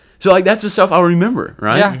midnight. So like that's the stuff I'll remember,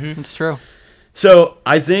 right? Yeah, it's true. So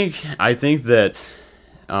I think that,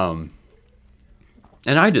 and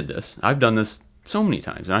I did this. I've done this so many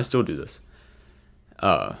times, and I still do this.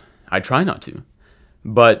 I try not to,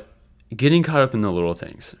 but getting caught up in the little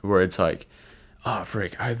things where it's like, oh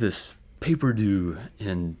frick, I have this paper due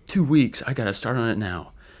in 2 weeks. I gotta start on it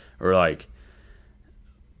now, or like,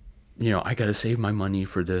 I gotta save my money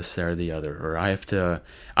for this, that, or the other, or I have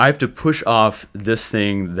to push off this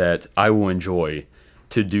thing that I will enjoy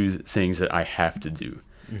to do things that I have to do.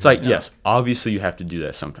 It's like, yes, obviously you have to do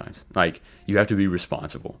that sometimes. Like you have to be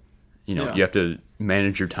responsible. You have to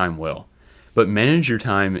manage your time well, but manage your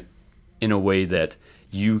time in a way that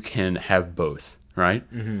you can have both, right?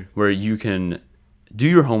 Where you can do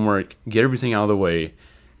your homework, get everything out of the way,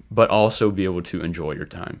 but also be able to enjoy your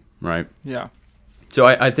time, right? Yeah. So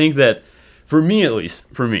I think that, for me at least,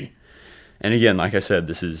 and again, like I said,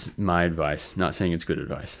 this is my advice, not saying it's good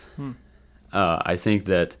advice. I think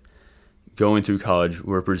that going through college,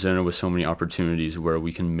 we're presented with so many opportunities where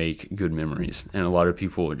we can make good memories, and a lot of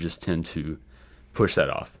people just tend to push that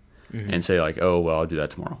off and say like, oh, well, I'll do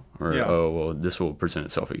that tomorrow, or oh, well, this will present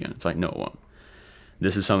itself again. It's like, no, it won't.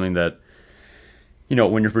 This is something that,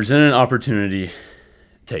 when you're presented an opportunity,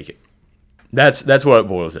 take it. That's what it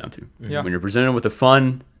boils down to. Yeah. When you're presented with a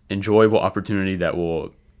fun, enjoyable opportunity that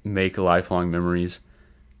will make lifelong memories,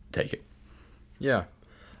 take it. Yeah.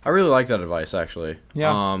 I really like that advice, actually.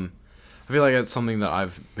 Yeah. I feel like it's something that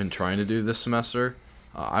I've been trying to do this semester.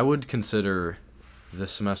 I would consider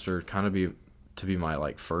this semester kind of to be my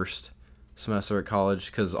like first semester at college,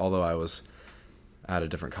 because although I was at a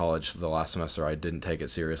different college the last semester, I didn't take it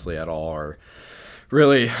seriously at all, or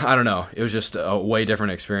really, I don't know. It was just a way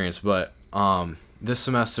different experience. But this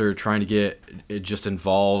semester, trying to get it just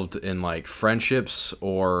involved in like friendships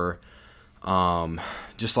or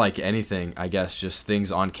just like anything, I guess, just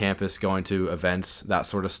things on campus, going to events, that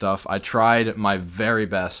sort of stuff. I tried my very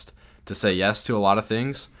best to say yes to a lot of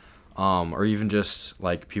things, or even just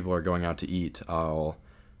like people are going out to eat, I'll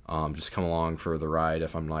just come along for the ride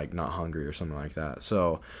if I'm like not hungry or something like that.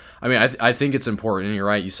 So, I mean, I think it's important, and you're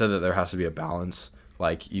right. You said that there has to be a balance.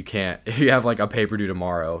 Like you can't, if you have like a paper due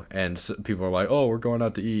tomorrow and people are like, oh, we're going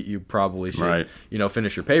out to eat, you probably should,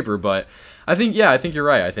 finish your paper. But I think you're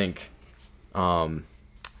right. I think,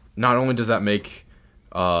 not only does that make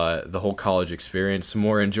the whole college experience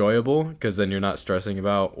more enjoyable, because then you're not stressing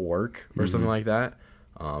about work or something like that.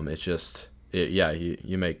 It's just,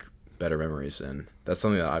 you make better memories, and that's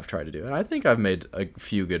something that I've tried to do. And I think I've made a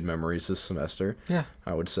few good memories this semester. Yeah.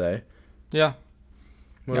 I would say. Yeah.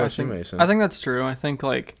 What about you, Mason? I think that's true. I think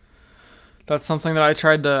like that's something that I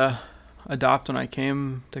tried to adopt when I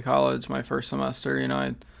came to college my first semester. You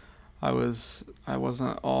know, I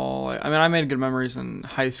wasn't all. I mean, I made good memories in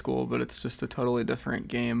high school, but it's just a totally different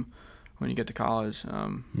game when you get to college.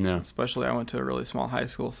 Especially I went to a really small high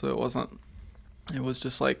school, so it was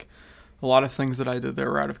just like a lot of things that I did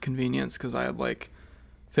there were out of convenience because I had like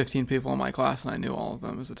 15 people in my class and I knew all of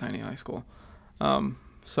them. It was a tiny high school.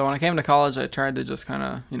 So when I came to college, I tried to just kind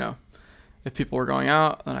of, you know, if people were going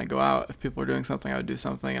out, then I'd go out. If people were doing something, I would do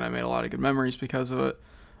something, and I made a lot of good memories because of it.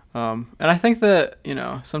 And I think that, you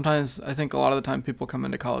know, sometimes I think a lot of the time people come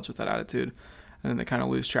into college with that attitude, and then they kind of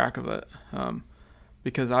lose track of it.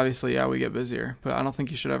 Because obviously, yeah, we get busier, but I don't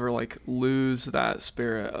think you should ever like lose that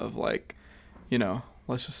spirit of like, you know,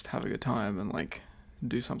 let's just have a good time and like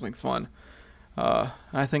do something fun.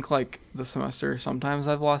 I think like this semester, sometimes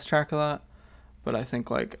I've lost track of that. But I think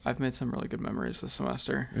like I've made some really good memories this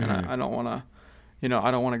semester, and I don't want to, you know, I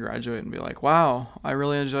don't want to graduate and be like, wow, I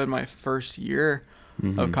really enjoyed my first year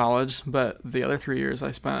of college, but the other 3 years I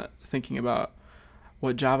spent thinking about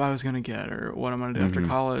what job I was going to get, or what I'm going to do after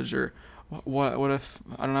college, or what if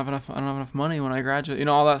I don't have enough money when I graduate, you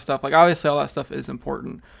know, all that stuff. Like obviously all that stuff is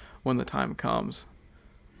important when the time comes,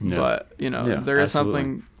 but you know, there is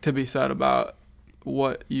something to be said about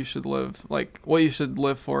what you should live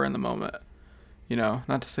for in the moment. You know,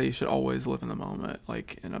 not to say you should always live in the moment,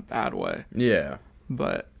 like in a bad way. Yeah.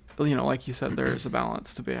 But, you know, like you said, there's a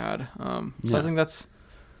balance to be had. So I think that's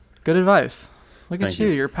good advice. Look at you.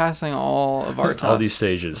 You're passing all of our tests. All these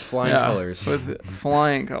stages. Flying colors. With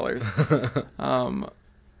flying colors.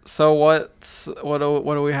 So what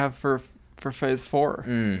do we have for phase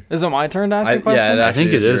 4? Is it my turn to ask a question? Yeah, I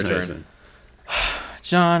think it is, Mason.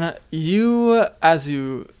 John, you, as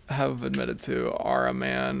you have admitted to, are a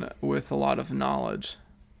man with a lot of knowledge.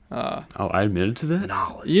 I admitted to that?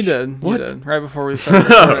 Knowledge. You did. What? You did. Right before we started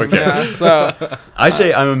recording. Okay. Yeah, so I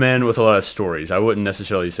say I'm a man with a lot of stories. I wouldn't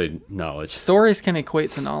necessarily say knowledge. stories can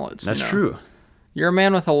equate to knowledge. That's you know? true. You're a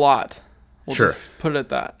man with a lot. We'll Sure. just put it at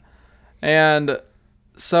that. And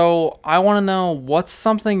so I want to know what's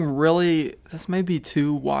something really, this may be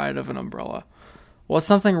too wide of an umbrella. What's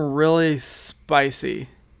something really spicy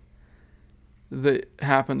that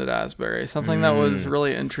happened at Asbury? Something that was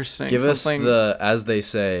really interesting. Give us the, as they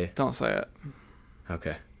say. Don't say it.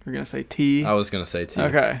 Okay. You're going to say tea? I was going to say tea.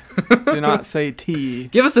 Okay. Do not say tea.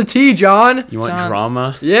 Give us the tea, John. You want John,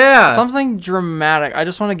 drama? Yeah. Something dramatic. I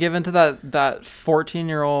just want to give into that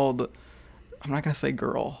 14-year-old, I'm not going to say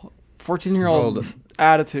girl, 14-year-old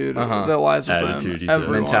attitude that lies within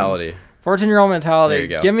everyone. Mentality. 14-year-old mentality. There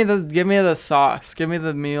you go. Give me the sauce. Give me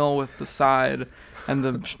the meal with the side and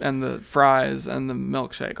the fries and the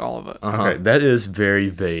milkshake, all of it. Okay, that is very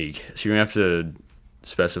vague. So you're going to have to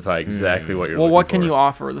specify exactly what you're looking for. Well, what can you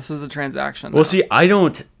offer? This is a transaction. Well, see, I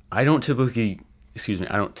don't typically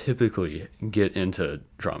get into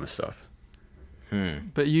drama stuff.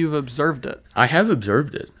 But you've observed it. I have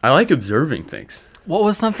observed it. I like observing things. What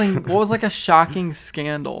was like a shocking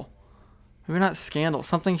scandal? Maybe not scandal,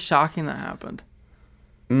 something shocking that happened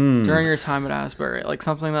during your time at Asbury. Like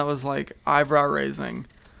something that was like eyebrow raising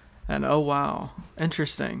and oh wow,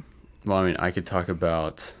 interesting. Well, I mean, I could talk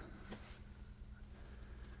about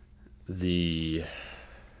I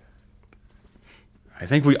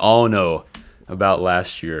think we all know about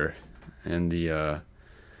last year and the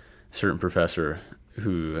certain professor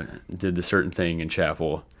who did the certain thing in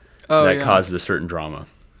chapel that caused a certain drama.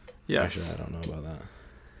 Yes. Actually, I don't know about that.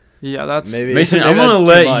 Yeah, that's maybe Mason, I'm that's gonna too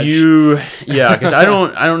let much. you. Yeah, because I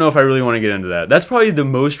don't know if I really want to get into that. That's probably the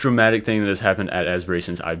most dramatic thing that has happened at Asbury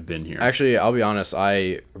since I've been here. Actually, I'll be honest.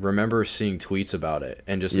 I remember seeing tweets about it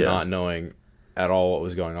and just not knowing at all what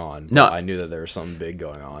was going on. No, I knew that there was something big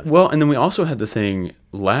going on. Well, and then we also had the thing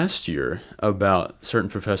last year about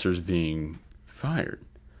certain professors being fired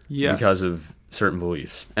because of certain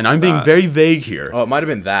beliefs. And I'm being very vague here. Oh, it might have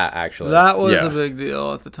been that, actually. That was a big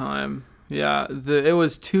deal at the time. Yeah, it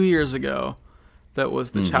was 2 years ago that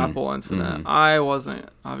was the chapel incident. I wasn't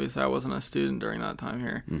a student during that time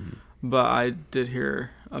here, but I did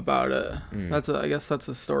hear about it. I guess that's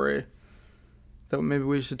a story that maybe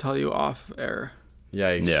we should tell you off air.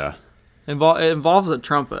 Yikes. Yeah. It involves a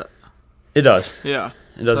trumpet. It does. Yeah.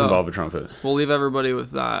 It does involve a trumpet. We'll leave everybody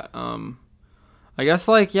with that. I guess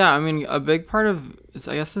a big part of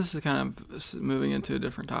I guess this is kind of moving into a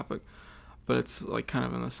different topic, but it's like kind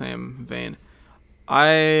of in the same vein.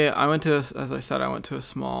 I went to, as I said, I went to a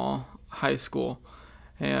small high school,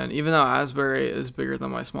 and even though Asbury is bigger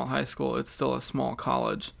than my small high school, it's still a small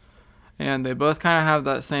college, and they both kind of have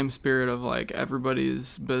that same spirit of like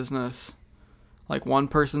everybody's business, like one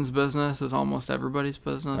person's business is almost everybody's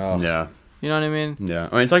business. Oh. Yeah. You know what I mean? Yeah.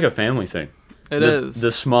 I mean, it's like a family thing. It is.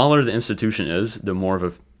 The smaller the institution is, the more of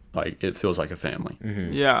a, like, it feels like a family.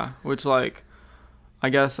 Mm-hmm. Yeah, which like, I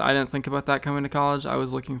guess I didn't think about that coming to college. I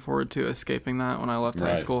was looking forward to escaping that when I left high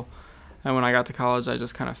Right. school. And when I got to college, I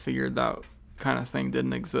just kind of figured that kind of thing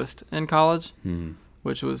didn't exist in college, Mm-hmm.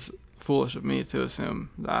 which was foolish of me to assume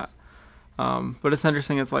that. But it's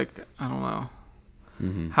interesting. It's like, I don't know.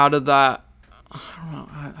 Mm-hmm. How did that, I don't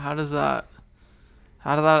know,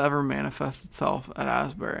 how did that ever manifest itself at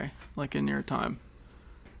Asbury, like in your time?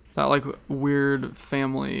 That like weird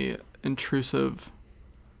family intrusive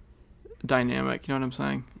dynamic, you know what I'm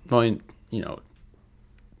saying? Well, and, you know,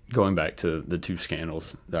 going back to the two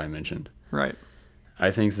scandals that I mentioned, Right.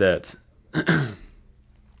 I think that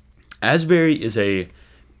Asbury is a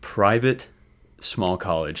private small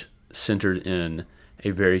college centered in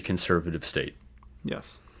a very conservative state.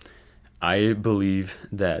 Yes. I believe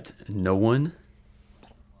that not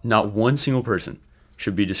one single person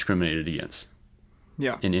should be discriminated against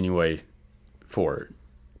Yeah. in any way for,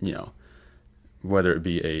 you know, whether it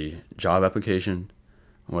be a job application,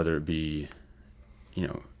 whether it be, you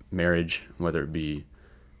know, marriage, whether it be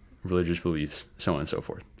religious beliefs, so on and so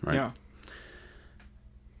forth, right? Yeah.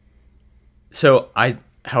 So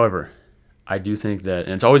however, I do think that,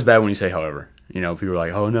 and it's always bad when you say however, you know, people are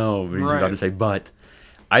like, oh no, he's Right. about to say but.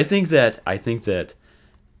 I think that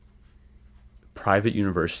private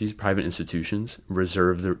universities, private institutions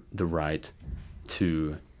reserve the right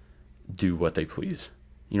to do what they please.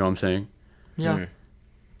 You know what I'm saying? Yeah. Mhm.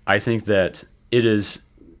 I think that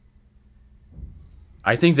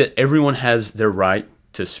that everyone has their right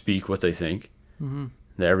to speak what they think. Mm-hmm.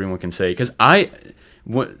 That everyone can say. Because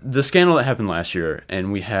the scandal that happened last year,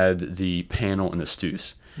 and we had the panel in the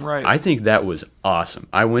Steus. Right. I think that was awesome.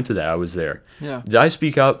 I went to that. I was there. Yeah. Did I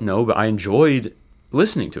speak up? No, but I enjoyed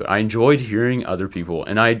listening to it. I enjoyed hearing other people,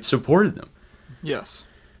 and I supported them. Yes.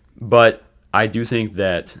 But I do think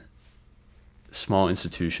that small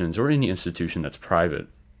institutions, or any institution that's private,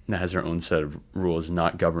 that has their own set of rules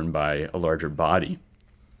not governed by a larger body,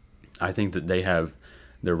 I think that they have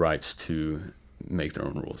the rights to make their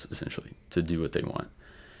own rules, essentially, to do what they want.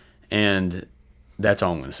 And that's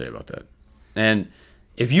all I'm going to say about that. And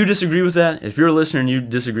if you disagree with that, if you're a listener and you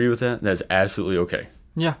disagree with that, that's absolutely okay.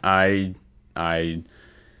 Yeah.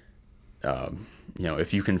 You know,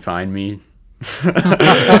 if you can find me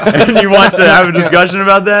and you want to have a discussion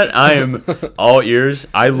about that, I am all ears.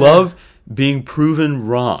 I love being proven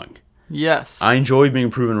wrong. Yes. I enjoy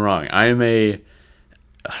being proven wrong.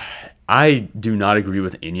 I do not agree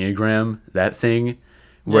with Enneagram, that thing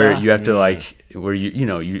where Yeah. you have to where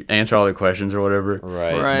you answer all the questions or whatever.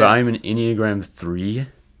 Right. Right. But I'm an Enneagram 3.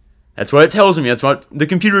 That's what it tells me. That's what the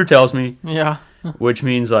computer tells me, Yeah. which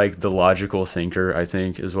means like the logical thinker, I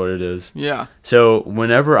think, is what it is. Yeah. So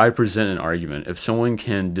whenever I present an argument, if someone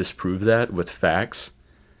can disprove that with facts,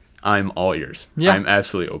 I'm all ears. Yeah. I'm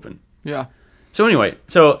absolutely open. Yeah. So anyway,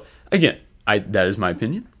 so again, that is my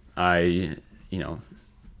opinion. I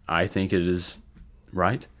think it is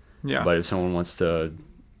right. Yeah. But if someone wants to,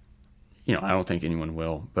 I don't think anyone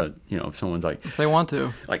will. But if someone's like, If they want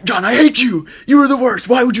to. John, I hate you. You were the worst.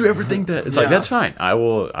 Why would you ever think that? It's like, Yeah. that's fine. I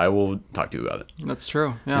will talk to you about it. That's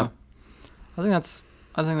true. Yeah. I think that's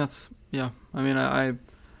yeah. I mean,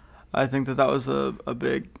 I think that was a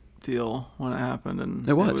big deal when it happened, and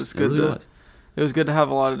It was. It was It good really to was. it was good to have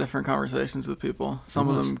a lot of different conversations with people. Some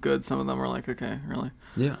It of was. them good, some of them were like, okay, really.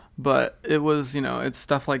 Yeah. But it was, it's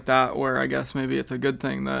stuff like that where I guess maybe it's a good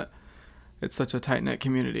thing that it's such a tight-knit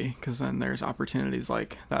community, because then there's opportunities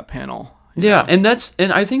like that panel. you Yeah, know?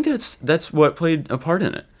 and I think that's what played a part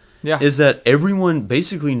in it. Yeah. Is that everyone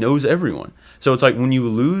basically knows everyone. So it's like when you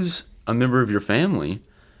lose a member of your family,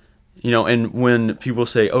 and when people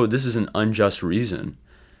say, "Oh, this is an unjust reason,"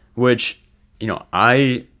 which,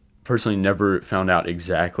 I personally never found out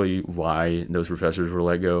exactly why those professors were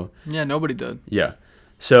let go. Yeah, nobody did. Yeah.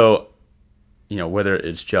 So, whether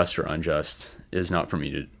it's just or unjust is not for me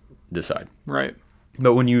to decide. Right.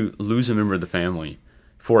 But when you lose a member of the family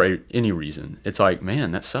for any reason, it's like,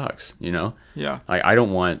 man, that sucks, Yeah. Like, I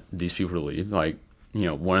don't want these people to leave. Like,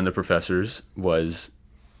 one of the professors was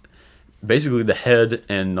basically the head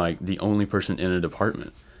and, like, the only person in a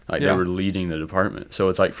department. Like, Yeah. they were leading the department. So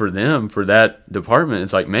it's like, for them, for that department,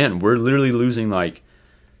 it's like, man, we're literally losing, like,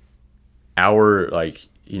 our, like,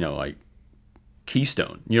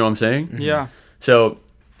 keystone. You know what I'm saying? Yeah. So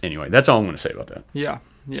anyway, that's all I'm going to say about that. Yeah,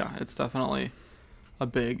 it's definitely a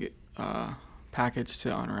big package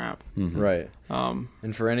to unwrap. Mm-hmm. Right.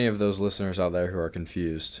 And for any of those listeners out there who are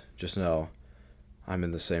confused, just know I'm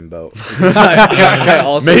in the same boat. I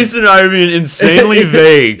also, Mason and I are being insanely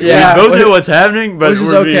vague. Yeah, we both know what's happening, but which is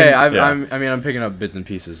we're okay. being, I'm picking up bits and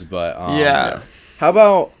pieces, but Yeah. How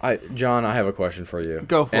about John? I have a question for you.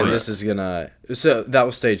 Go for and it. this is gonna. So that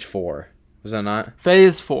was stage 4. Was that not?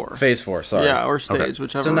 Phase 4. Phase 4. Sorry. Yeah, or stage,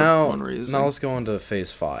 whichever So now one we're using. now let's go on to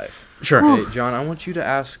phase 5. Sure. Hey, John, I want you to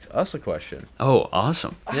ask us a question. Oh,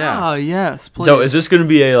 awesome. Yeah. Ah, yes, please. So is this going to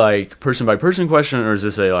be a like person by person question, or is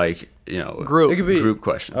this a like group? It could be group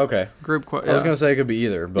question? Okay. Group I was gonna say it could be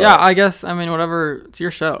either, but Yeah, I guess. I mean, whatever. It's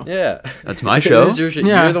your show. yeah. That's my show? It is your show.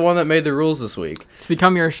 Yeah. You're the one that made the rules this week. It's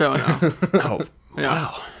become your show now. Oh, Yeah.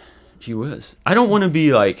 wow. Gee whiz. I don't want to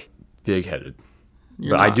be like big headed,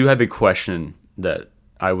 You're but I not. do have a question that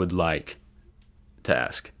I would like to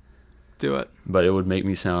ask. Do it. But it would make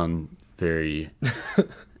me sound very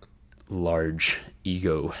large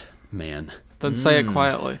ego man. Then say it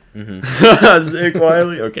quietly. Say it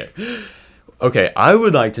quietly? Okay, I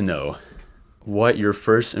would like to know what your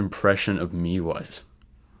first impression of me was.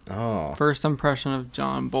 Oh. First impression of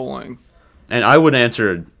John Bowling. And I will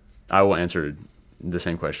answer the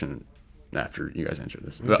same question after you guys answer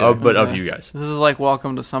this. But of you guys. This is like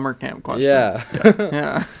welcome to summer camp question. Yeah.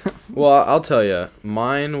 Yeah. Well, I'll tell you,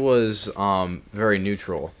 mine was very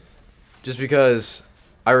neutral, just because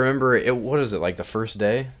I remember it. What is it, like the first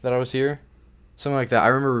day that I was here, something like that. I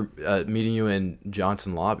remember meeting you in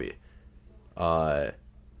Johnson Lobby,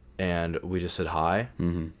 and we just said hi.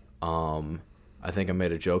 Mm-hmm. I think I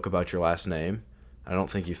made a joke about your last name. I don't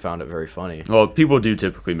think you found it very funny. Well, people do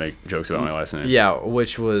typically make jokes about my last name. Yeah,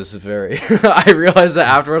 which was very. I realized that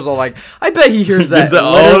afterwards. I'm like, I bet he hears that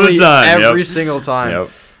All the literally time. every Yep. single time.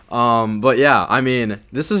 Yep. But yeah, I mean,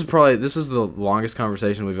 this is the longest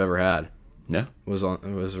conversation we've ever had. Yeah. Was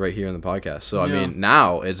right here in the podcast. So I Yeah. mean,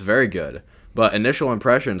 now it's very good. But initial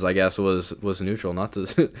impressions, I guess, was neutral. Not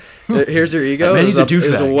to. Here's your ego. That man, he's a It was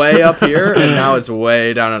douchebag. way up here, and now it's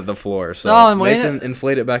way down at the floor. So No, and wait- Mason,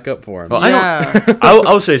 inflate it back up for him. Well, Yeah.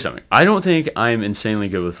 I'll say something. I don't think I'm insanely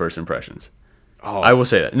good with first impressions. Oh. I will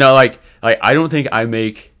say that. No, like I don't think I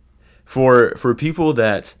make for people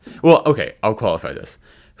that. Well, okay, I'll qualify this.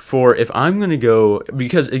 For if I'm gonna go,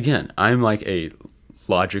 because again, I'm like a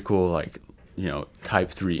logical, like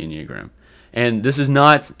type 3 Enneagram, and this is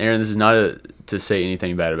not, Aaron. This is not to say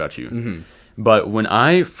anything bad about you. Mm-hmm. But when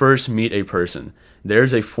I first meet a person,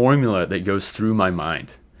 there's a formula that goes through my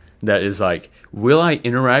mind that is like, will I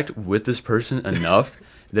interact with this person enough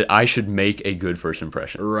that I should make a good first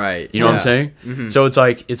impression? Right. You know what I'm Yeah. saying? Mm-hmm. So it's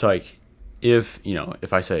like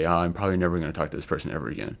if I say, I'm probably never going to talk to this person ever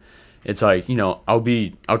again, it's like,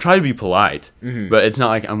 I'll try to be polite, Mm-hmm. but it's not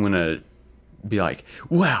like I'm going to be like,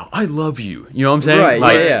 wow, I love you. You know what I'm saying? Right,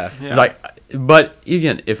 Like, yeah. It's like, but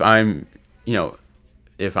again, if I'm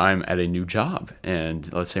at a new job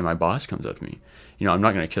and let's say my boss comes up to me, I'm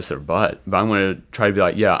not going to kiss their butt, but I'm going to try to be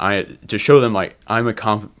like, to show them like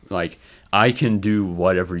I can do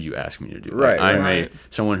whatever you ask me to do. Right, Like, I'm right.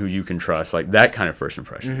 someone who you can trust, like that kind of first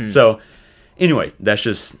impression. Mm-hmm. So anyway, that's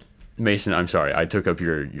just Mason. I'm sorry, I took up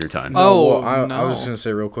your time. Oh, Well, I no. was just gonna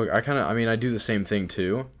say real quick. I do the same thing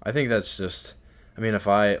too. I think that's just. I mean, if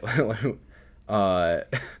I,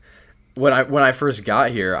 when I first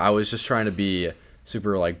got here, I was just trying to be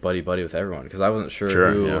super like buddy with everyone because I wasn't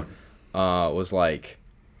sure who was like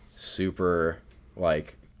super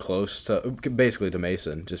like close to basically to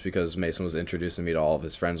Mason, just because Mason was introducing me to all of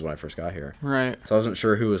his friends when I first got here. Right. So I wasn't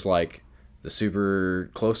sure who was like the super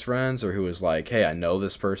close friends or who was like, hey, I know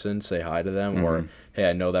this person, say hi to them, or hey,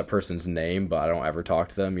 I know that person's name, but I don't ever talk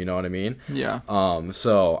to them. You know what I mean? Yeah.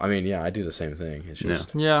 So I mean, yeah, I do the same thing. It's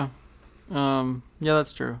just, Yeah. Yeah,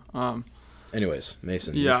 that's true. anyways,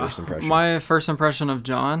 Mason, your Yeah. first impression. My first impression of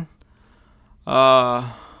John,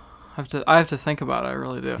 I have to think about it. I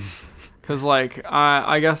really do. Cause like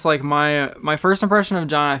I guess like my first impression of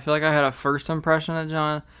John, I feel like I had a first impression of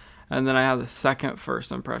John, and then I had the second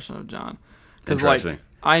first impression of John. Cause like Interesting.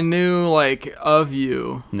 I knew like of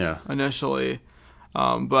you Yeah. initially,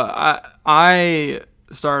 but I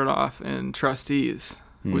started off in Trustees,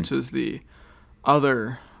 which is the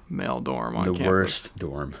other male dorm on The campus. worst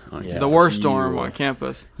dorm on Yeah. campus. The worst dorm You- on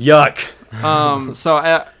campus. Yuck.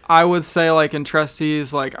 So I would say like in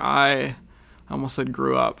Trustees, like I almost said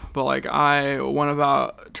grew up, but like I went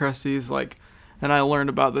about Trustees like, and I learned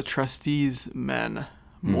about the Trustees men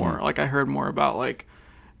more. Like I heard more about like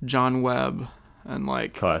John Webb and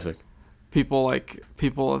like Classic.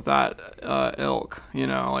 people of that ilk,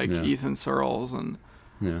 like Yeah. Ethan Searles and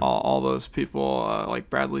all those people like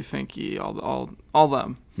Bradley Finke, all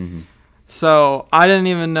them. Mm-hmm. So I didn't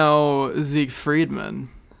even know Zeke Friedman.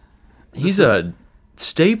 He's a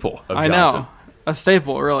staple of Johnson. I know, a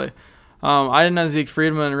staple, really. I didn't know Zeke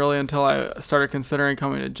Friedman really until I started considering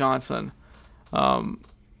coming to Johnson. So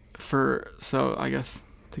I guess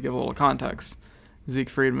to give a little context, Zeke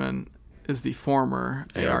Friedman is the former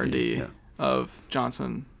ARD of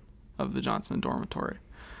Johnson, of the Johnson dormitory,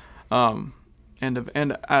 and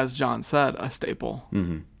as John said, a staple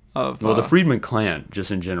of the Friedman clan,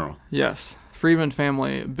 just in general. Yes, Friedman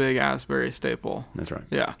family, big Asbury staple. That's right.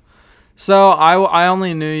 Yeah. So I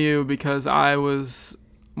only knew you because some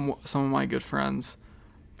of my good friends,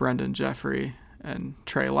 Brendan Jeffrey and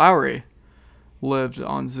Trey Lowry, lived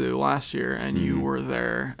on Zoo last year, and you were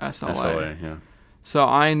their SLA. SLA, yeah. So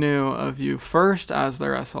I knew of you first as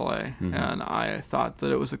their SLA, and I thought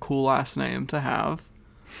that it was a cool last name to have,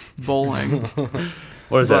 Bowling.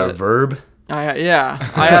 What is that, a verb? I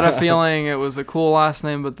had a feeling it was a cool last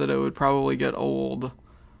name, but that it would probably get old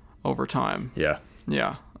over time. Yeah.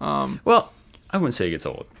 Yeah. Well, I wouldn't say it gets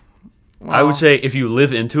old. Well, I would say if you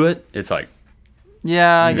live into it, it's like.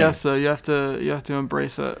 Yeah, I guess so. You have to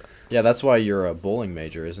embrace it. Yeah, that's why you're a bowling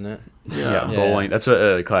major, isn't it? Yeah, bowling. That's what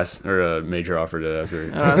a class or a major offered at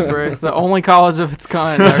Asbury. Asbury. It's the only college of its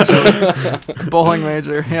kind, actually. Bowling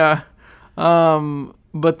major. Yeah.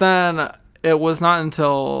 But then it was not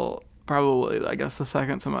until probably, I guess, the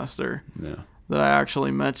second semester that I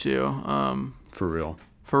actually met you. For real.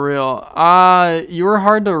 For real. You were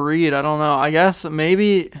hard to read. I don't know. I guess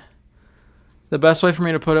maybe the best way for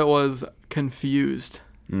me to put it was confused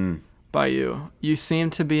by you. You seem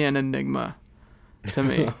to be an enigma to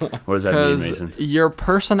me. What does that mean, Mason? Because your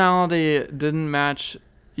personality didn't match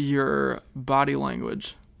your body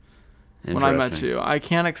language when I met you. I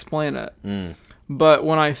can't explain it. But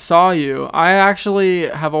when I saw you, I actually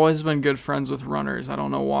have always been good friends with runners. I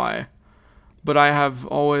don't know why. But I've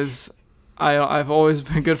always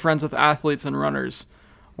been good friends with athletes and runners.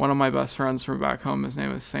 One of my best friends from back home, his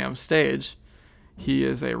name is Sam Stage. He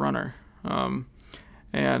is a runner.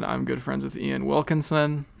 And I'm good friends with Ian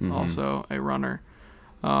Wilkinson, also a runner.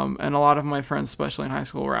 And a lot of my friends, especially in high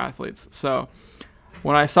school, were athletes. So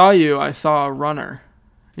when I saw you, I saw a runner.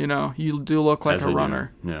 You know, you do look like a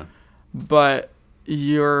runner. Yeah. But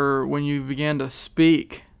when you began to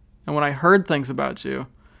speak, and when I heard things about you,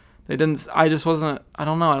 I don't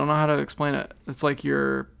know how to explain it. It's like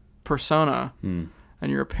your persona and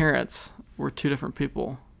your appearance were two different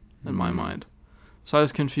people in my mind. So I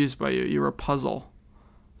was confused by you. You were a puzzle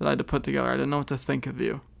that I had to put together. I didn't know what to think of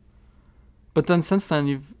you. But then since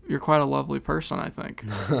then, you're quite a lovely person, I think.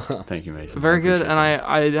 Thank you, Mason. Very good, and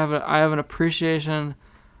I have an appreciation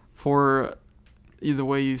for the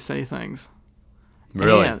way you say things.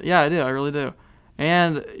 Really? Yeah, I do. I really do.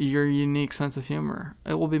 And your unique sense of humor.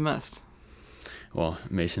 It will be missed. Well,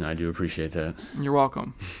 Mason, I do appreciate that. You're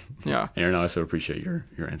welcome. Yeah. Aaron, I also appreciate your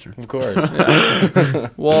answer. Of course. Yeah.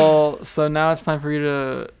 Well, so now it's time for you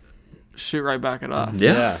to shoot right back at us.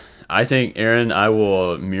 Yeah. I think, Aaron, I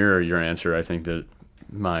will mirror your answer. I think that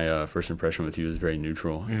my first impression with you is very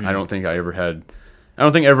neutral. I don't think ever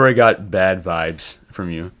I got bad vibes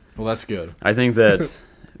from you. Well, that's good. I think that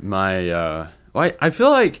I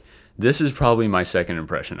feel like this is probably my second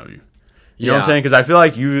impression of you. You know what I'm saying? Because I feel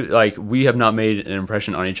like we have not made an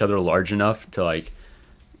impression on each other large enough to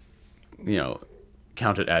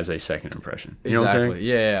count it as a second impression. You know what I'm saying?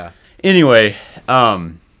 Yeah. Anyway,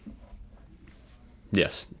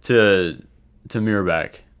 yes, to mirror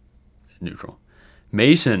back, neutral.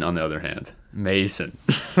 Mason, on the other hand,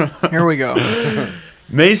 Here we go.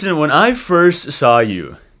 Mason, when I first saw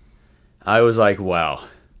you, I was like, wow,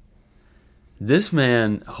 this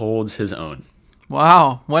man holds his own.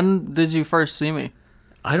 Wow. When did you first see me?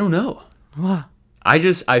 I don't know. What? I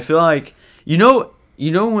feel like, when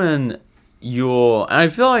I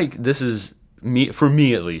feel like this is for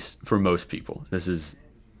me at least, for most people, this is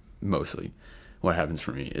mostly what happens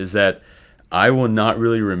for me, is that I will not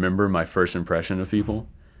really remember my first impression of people.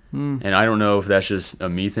 And I don't know if that's just a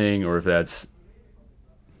me thing or if that's,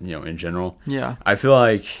 in general. Yeah. I feel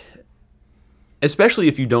like, especially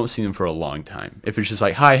if you don't see them for a long time, if it's just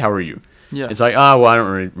like, hi, how are you? Yes. It's like, well, I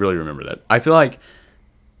don't really remember that. I feel like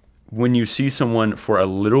when you see someone for a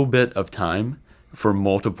little bit of time, for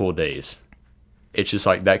multiple days, it's just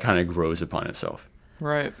like that kind of grows upon itself.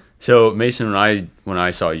 Right. So Mason, when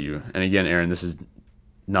I saw you, and again, Aaron, this is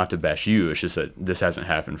not to bash you, it's just that this hasn't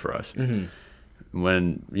happened for us.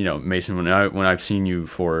 When Mason, when I've seen you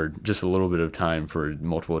for just a little bit of time for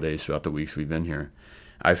multiple days throughout the weeks we've been here,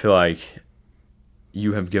 I feel like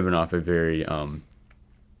you have given off a very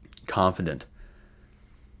confident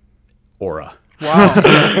aura.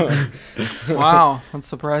 Wow. Wow, that's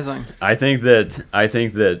surprising. I think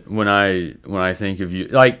that when I think of you,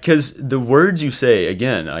 like, because the words you say,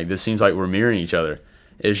 again, like, this seems like we're mirroring each other.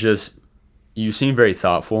 It's just, you seem very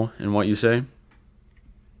thoughtful in what you say.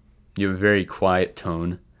 You have a very quiet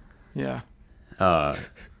tone. Yeah.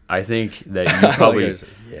 I think that you probably...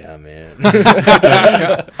 Yeah, man.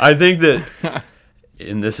 I think that,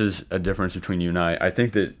 and this is a difference between you and I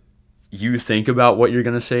think that you think about what you're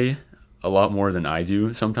going to say a lot more than I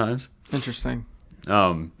do sometimes. Interesting.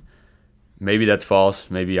 Maybe that's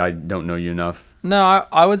false. Maybe I don't know you enough. No,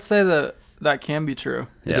 I would say that can be true.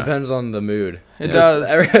 It depends on the mood. It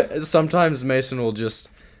does. Sometimes Mason will just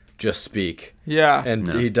speak. Yeah.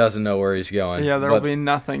 And he doesn't know where he's going. Yeah, there will be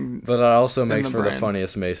nothing. But it also makes the for brain. the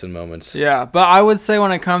funniest Mason moments. Yeah, but I would say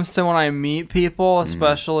when it comes to when I meet people,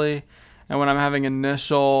 especially, and when I'm having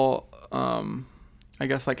initial, I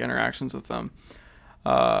guess, like, interactions with them,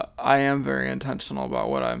 I am very intentional about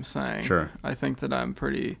what I'm saying. Sure. I think that I'm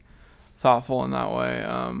pretty thoughtful in that way.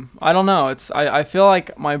 I don't know. I feel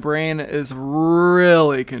like my brain is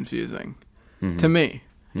really confusing to me,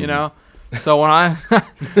 you know? So when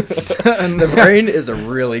the brain is a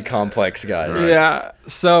really complex guy. Right. Yeah.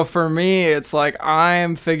 So for me, it's like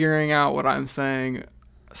I'm figuring out what I'm saying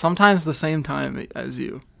sometimes the same time as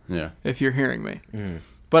you. Yeah. If you're hearing me.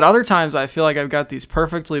 But other times I feel like I've got these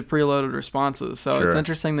perfectly preloaded responses. So it's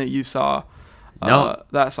interesting that you saw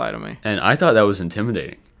that side of me. And I thought that was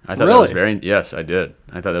intimidating. I thought Really? that was yes, I did.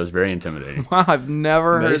 I thought that was very intimidating. Wow, I've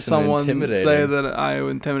never heard Mason someone intimidating. say that I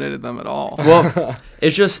intimidated them at all. Well,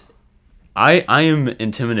 it's just I am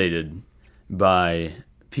intimidated by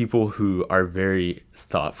people who are very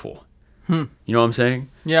thoughtful. You know what I'm saying?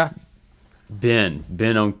 Yeah. Ben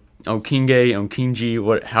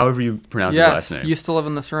Okinge, however you pronounce his last Yes, name. used to live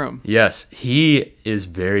in this room. Yes, he is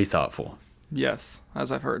very thoughtful. Yes,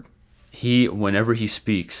 as I've heard. Whenever he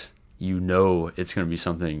speaks, you know it's going to be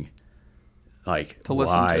something like To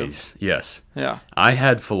listen to. wise. Yes. Yeah. I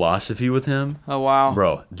had philosophy with him. Oh, wow.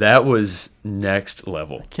 Bro, that was next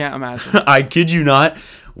level. Can't imagine. I kid you not.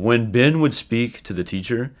 When Ben would speak to the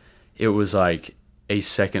teacher, it was like a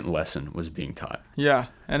second lesson was being taught. Yeah,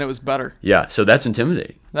 and it was better. Yeah, so that's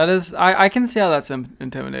intimidating. That is, I can see how that's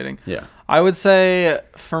intimidating. Yeah. I would say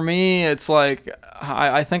for me, it's like,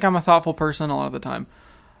 I think I'm a thoughtful person a lot of the time.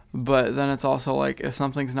 But then it's also like, if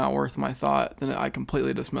something's not worth my thought, then I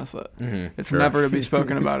completely dismiss it. It's never to be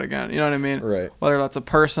spoken about again. You know what I mean? Right. Whether that's a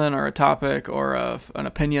person or a topic or an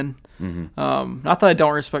opinion. Not that I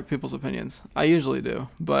don't respect people's opinions. I usually do.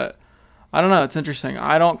 But I don't know. It's interesting.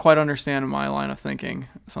 I don't quite understand my line of thinking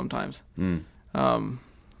sometimes.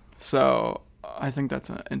 So I think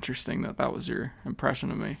that's interesting that was your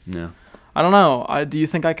impression of me. Yeah. I don't know. Do you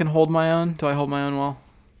think I can hold my own? Do I hold my own well?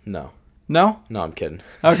 No. No? No, I'm kidding.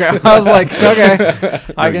 Okay. I was like, okay.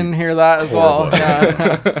 I can hear that as well.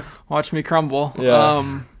 Yeah. Watch me crumble.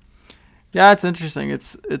 Yeah. Yeah, it's interesting.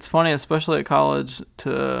 It's funny, especially at college,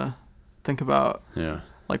 to think about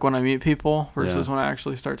like when I meet people versus when I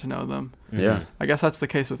actually start to know them. Yeah. I guess that's the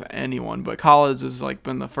case with anyone, but college has like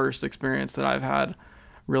been the first experience that I've had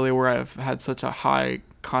really where I've had such a high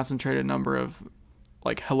concentrated number of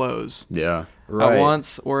like hellos. Yeah. Right. At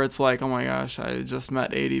once, where it's like, oh my gosh, I just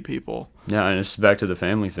met 80 people. Yeah, and it's back to the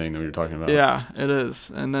family thing that we were talking about. Yeah, it is.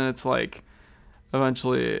 And then it's like,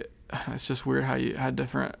 eventually, it's just weird how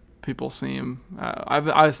different people seem. I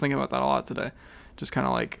was thinking about that a lot today. Just kind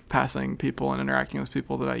of like passing people and interacting with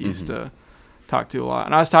people that I used to talk to a lot.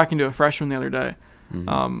 And I was talking to a freshman the other day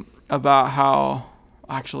about how,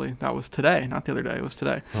 actually, that was today, not the other day. It was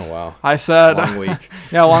today. Oh, wow. I said... Long week.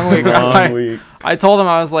 Yeah, long week. Long week. I told him,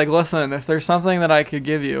 I was like, listen, if there's something that I could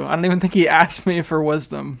give you, I don't even think he asked me for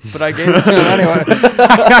wisdom, but I gave it to him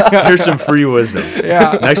anyway. Here's some free wisdom.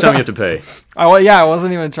 Yeah. Next time you have to pay. I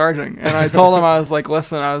wasn't even charging. And I told him, I was like,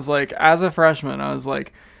 listen, I was like, as a freshman, I was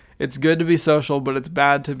like, it's good to be social, but it's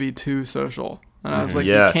bad to be too social. And I was like,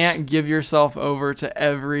 Yes. you can't give yourself over to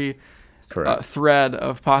every thread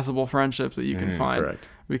of possible friendship that you can find. Correct.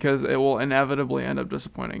 Because it will inevitably end up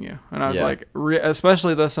disappointing you. And I was like,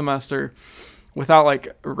 especially this semester, without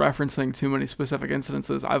like referencing too many specific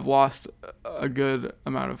incidences, I've lost a good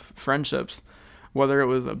amount of friendships, whether it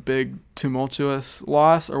was a big tumultuous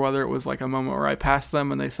loss or whether it was like a moment where I passed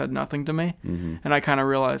them and they said nothing to me. And I kind of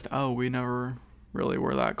realized, oh, we never really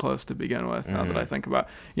were that close to begin with. Now that I think about,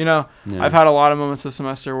 I've had a lot of moments this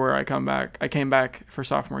semester where I came back for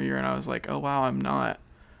sophomore year and I was like, oh wow, I'm not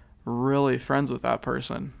really friends with that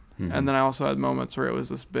person. And then I also had moments where it was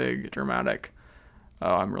this big dramatic,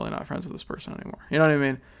 I'm really not friends with this person anymore. You know what I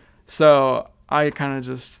mean? So I kind of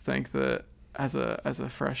just think that as a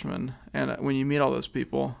freshman, and when you meet all those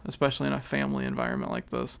people, especially in a family environment like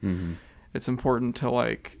this, it's important to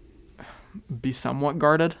like be somewhat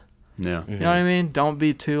guarded. Yeah. You know what I mean? Don't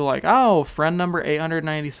be too like, oh, friend number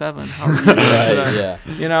 897. How are you doing today?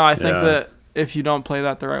 You know, I think that if you don't play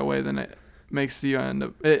that the right way, then it makes you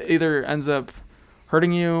it either ends up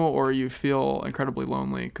hurting you, or you feel incredibly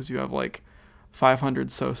lonely because you have like 500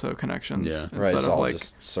 so-so connections instead of all like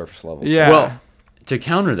just surface levels. Yeah. Well, to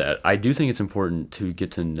counter that, I do think it's important to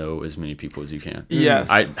get to know as many people as you can.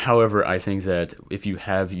 Yes. However, I think that if you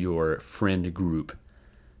have your friend group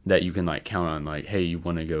that you can like count on, like, hey, you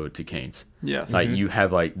want to go to Canes. Yes. Like you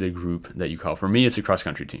have like the group that you call. For me, it's a cross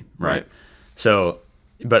country team, right? Right. So,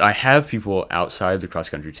 but I have people outside the cross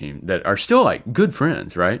country team that are still like good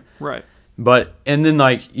friends, right? Right. But and then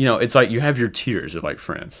like, you know, it's like you have your tiers of like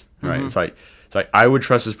friends, right? It's like I would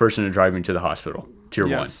trust this person to drive me to the hospital, tier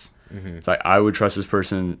 1. It's like I would trust this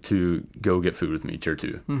person to go get food with me, tier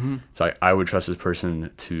 2. It's like I would trust this person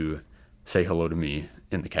to say hello to me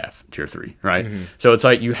in the caf, tier 3, right? So it's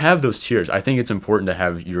like you have those tiers. I think it's important to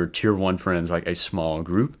have your tier 1 friends like a small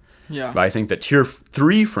group. Yeah. But I think that tier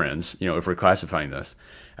 3 friends, you know, if we're classifying this,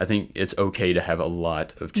 I think it's okay to have a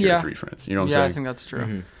lot of tier 3 friends. You know what I'm saying? Yeah, I think that's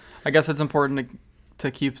true. I guess it's important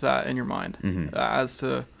to keep that in your mind as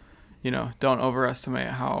to, you know, don't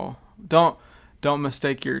overestimate don't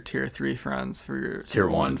mistake your tier 3 friends for your tier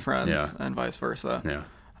 1 friends and vice versa. Yeah.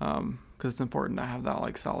 Because it's important to have that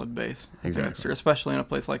like solid base. Exactly. Especially in a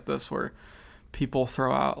place like this where people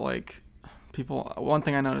throw out like one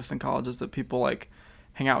thing I noticed in college is that people like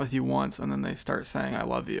hang out with you once and then they start saying I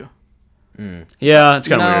love you. Yeah, it's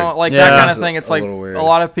kind of weird. Like that kind of thing. It's like a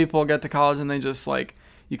lot of people get to college and they just like,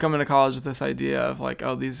 you come into college with this idea of like,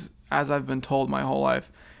 oh, these, as I've been told my whole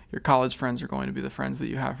life, your college friends are going to be the friends that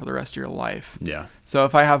you have for the rest of your life. Yeah. So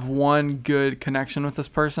if I have one good connection with this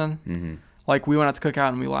person, like we went out to cook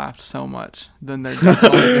out and we laughed so much, then they're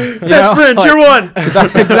definitely best friend, like, tier 1.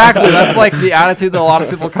 Exactly. That's like the attitude that a lot of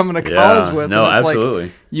people come into college with. No, and it's absolutely.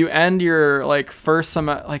 Like, you end your like first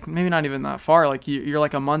semester, like maybe not even that far. Like you're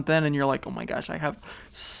like a month in and you're like, oh my gosh, I have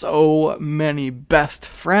so many best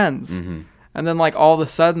friends. And then like all of a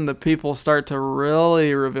sudden the people start to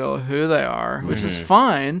really reveal who they are, which is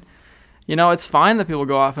fine. You know, it's fine that people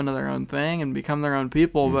go off into their own thing and become their own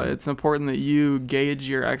people, but it's important that you gauge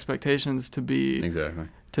your expectations to be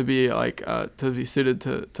to be suited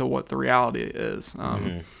to what the reality is.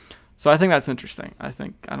 So I think that's interesting. I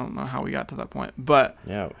don't know how we got to that point, but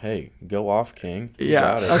yeah. Hey, go off, King. You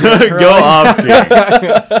got it. Okay, go off, King.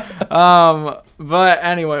 But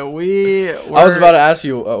anyway, I was about to ask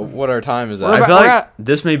you what our time is at. I feel like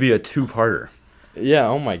this may be a 2-parter. Yeah.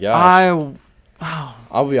 Oh my gosh.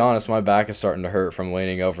 I'll be honest. My back is starting to hurt from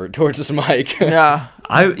leaning over towards this mic. Yeah.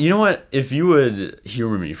 You know what? If you would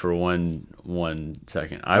humor me for one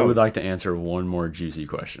second, I would like to answer one more juicy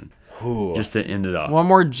question. Ooh. Just to end it off. One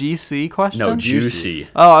more GC question? No, juicy.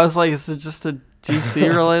 Oh, I was like, is it just a GC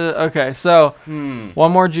related? Okay, so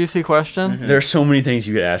one more juicy question. There's so many things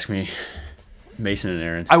you could ask me, Mason and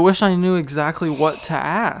Aaron. I wish I knew exactly what to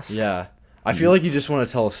ask. Yeah. I feel like you just want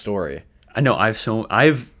to tell a story. I know.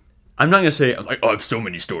 I'm not gonna say like, I have so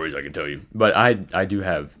many stories I can tell you, but I do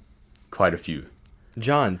have quite a few.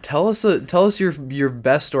 John, tell us your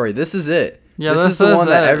best story. This is it. Yeah, this is the one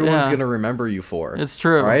that everyone's gonna remember you for. It's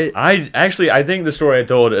true, right? I think the story I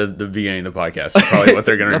told at the beginning of the podcast is probably what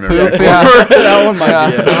they're gonna remember. Poop, that one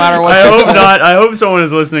might be it. No matter what. I hope not. I hope someone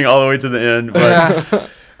is listening all the way to the end.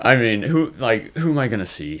 But I mean, who am I gonna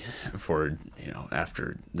see for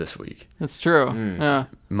after this week? It's true. Yeah.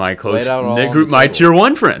 My close knit group, my tier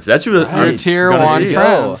 1 friends. That's who your tier 1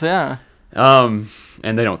 friends. Yeah. And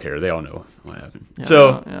they don't care. They all know what happened. Yeah,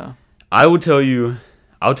 so I'll tell you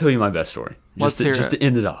my best story. Just to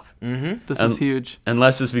end it off. This is huge.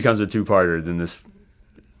 Unless this becomes a 2-parter, then this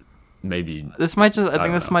maybe. This might just. I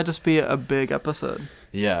think this might just be a big episode.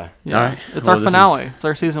 Yeah. Yeah. Right. It's our finale. It's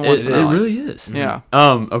our season 1 finale. It really is. Yeah.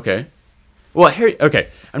 Okay. Well, Okay.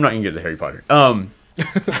 I'm not gonna get to Harry Potter. Okay.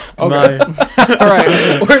 All right.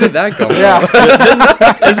 Where did that come from?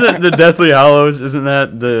 Yeah. Isn't the Deathly Hallows? Isn't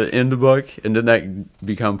that the end of the book? And didn't that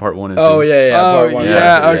become part 1 and 2? Oh yeah. Part 1.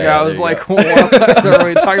 Yeah. Okay. I was like, what are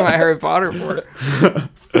we talking about Harry Potter for?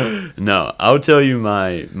 No, I'll tell you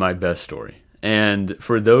my best story. And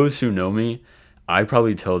for those who know me, I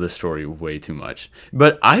probably tell this story way too much.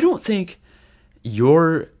 But I don't think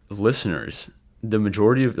your listeners, the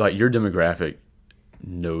majority of your demographic,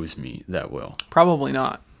 knows me that well. Probably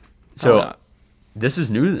not. This is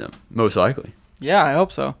new to them, most likely. Yeah, I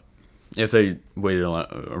hope so. If they waited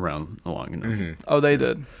around long enough. Oh, they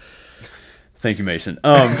did. Thank you, Mason.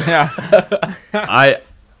 Yeah.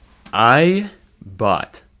 I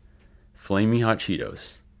bought Flaming Hot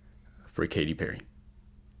Cheetos for Katy Perry.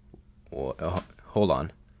 Well, hold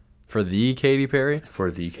on. For the Katy Perry?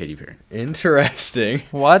 For the Katy Perry. Interesting.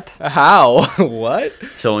 What? How? What?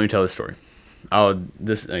 So let me tell the story.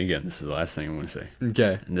 This is the last thing I'm going to say.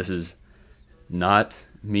 Okay. And this is not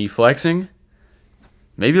me flexing.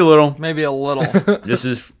 Maybe a little. Maybe a little. This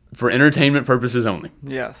is for entertainment purposes only.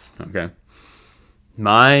 Yes. Okay.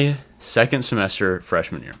 My second semester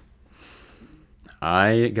freshman year,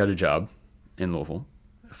 I got a job in Louisville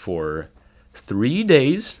for 3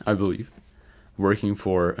 days, I believe, working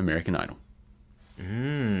for American Idol.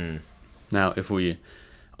 Now,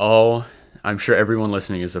 I'm sure everyone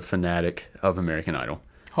listening is a fanatic of American Idol.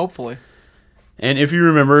 Hopefully. And if you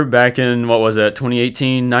remember back in,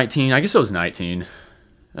 2018, 19, I guess it was 19.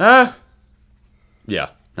 Yeah,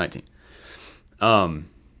 19.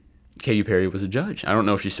 Katy Perry was a judge. I don't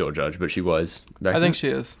know if she's still a judge, but she was back then. I think she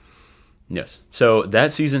is. Yes. So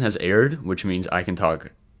that season has aired, which means I can talk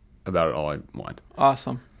about it all I want.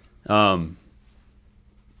 Awesome.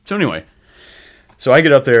 So anyway, so I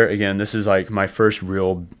get up there again. This is like my first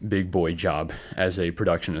real big boy job as a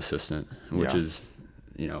production assistant, which is,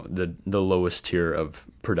 the lowest tier of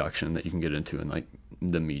production that you can get into in like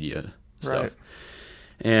the media stuff. Right.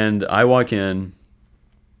 And I walk in,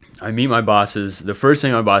 I meet my bosses. The first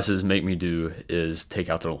thing my bosses make me do is take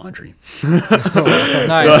out their laundry.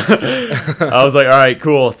 Nice. So, I was like, all right,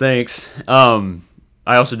 cool, thanks. I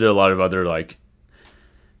also did a lot of other,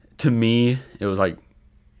 to me, it was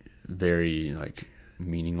very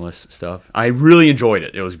meaningless stuff. I really enjoyed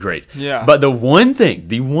it. It was great. Yeah. But the one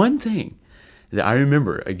thing that I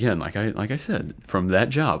remember, again, like I said, from that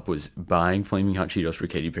job was buying Flaming Hot Cheetos for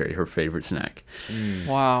Katy Perry, her favorite snack.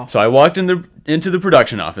 Wow. So I walked into the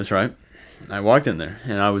production office, right? I walked in there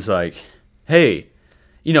and I was like, hey,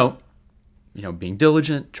 being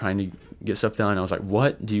diligent, trying to get stuff done. I was like,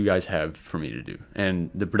 what do you guys have for me to do? And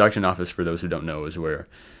the production office, for those who don't know, is where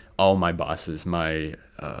all my bosses, my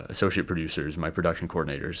associate producers, my production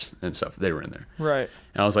coordinators and stuff, they were in there. Right.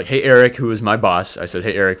 And I was like, hey, Eric, who is my boss. I said,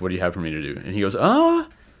 hey, Eric, what do you have for me to do? And he goes,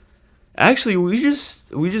 actually, we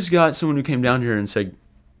just got someone who came down here and said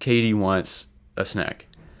Katie wants a snack.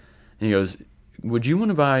 And he goes, would you want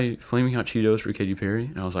to buy Flaming Hot Cheetos for Katy Perry?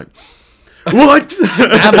 And I was like, what?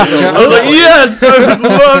 Absolutely. I was like, yes, I would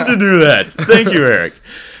love to do that. Thank you, Eric.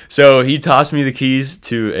 So he tossed me the keys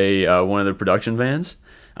to one of the production vans.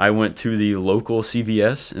 I went to the local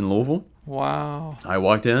CVS in Louisville. Wow. I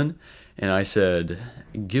walked in and I said,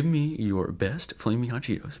 give me your best Flaming Hot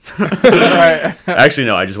Cheetos. Right. Actually,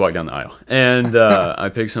 no, I just walked down the aisle. And I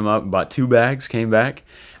picked some up, bought 2 bags, came back.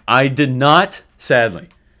 I did not, sadly,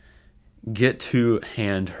 get to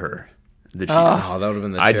hand her the Cheetos. Oh, that would have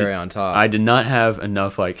been the cherry on top. I did not have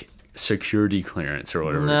enough security clearance or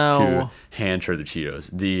whatever to hand her the Cheetos.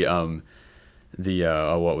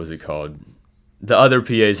 What was it called? The other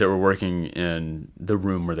PAs that were working in the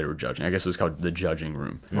room where they were judging, I guess it was called the judging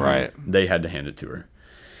room. Right. They had to hand it to her.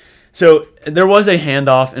 So there was a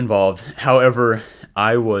handoff involved. However,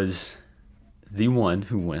 I was the one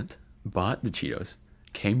who went, bought the Cheetos,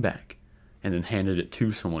 came back, and then handed it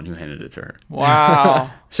to someone who handed it to her. Wow.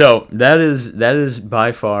 So that is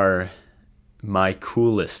by far my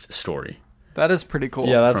coolest story. That is pretty cool.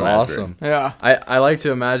 Yeah, that's from awesome. Yeah. I like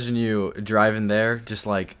to imagine you driving there, just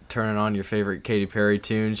turning on your favorite Katy Perry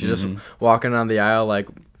tunes. You're just walking down the aisle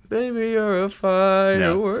baby, you're a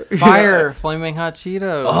firework. No. Fire, Flaming Hot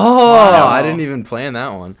Cheetos. Oh, Wow. I didn't even plan that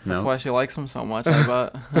one. That's No. why she likes them so much, I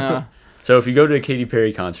bet. Yeah. So if you go to a Katy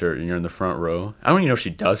Perry concert and you're in the front row, I don't even know if she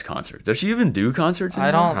does concerts. Does she even do concerts anymore?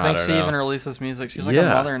 I don't think don't she know. even releases music. She's a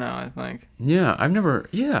Yeah. mother now, I think. Yeah,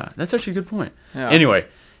 that's actually a good point. Yeah. Anyway,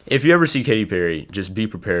 if you ever see Katy Perry, just be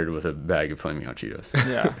prepared with a bag of Flaming Hot Cheetos.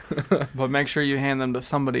 Yeah. But make sure you hand them to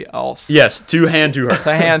somebody else. Yes, to hand to her.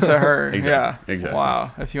 To hand to her. Exactly, Yeah. exactly.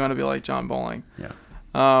 Wow. If you want to be like John Bowling. Yeah.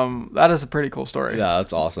 That is a pretty cool story. Yeah,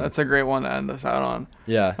 that's awesome. That's a great one to end us out on.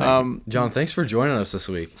 Yeah. John, thanks for joining us this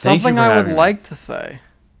week. Thank you Something for I would having me. like to say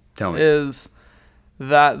Tell me. is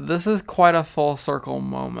that this is quite a full circle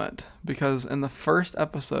moment because in the first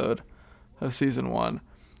episode of season 1,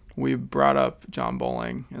 we brought up John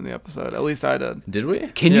Bowling in the episode. At least I did. Did we?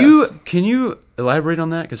 Can you elaborate on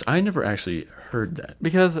that? Because I never actually heard that.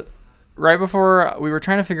 Because right before we were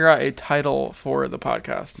trying to figure out a title for the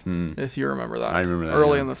podcast, if you remember that. I remember that,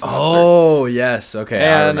 Early yeah. in the semester. Oh, yes. Okay,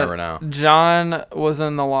 I And remember now. John was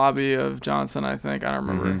in the lobby of Johnson, I think. I don't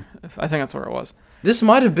remember. I think that's where it was. This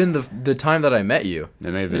might have been the time that I met you.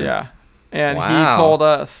 It may have been. Yeah. And Wow. he told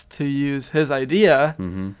us to use his idea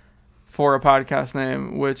for a podcast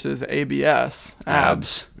name, which is ABS.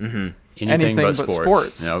 Abs. anything but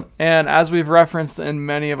sports. Yep. And as we've referenced in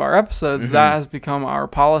many of our episodes, that has become our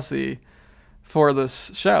policy for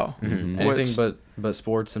this show. Anything but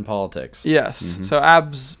sports and politics. Yes. So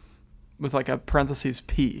abs with like a parentheses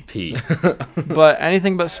P. P. But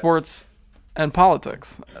anything but sports and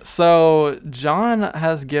politics. So John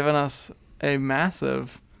has given us a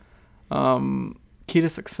massive key to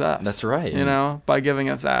success. That's right. You know, by giving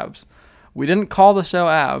us abs. We didn't call the show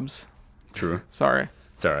abs. True. Sorry.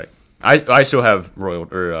 It's all right. I still have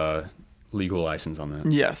legal license on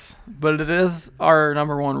that. Yes, but it is our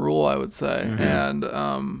number one rule, I would say.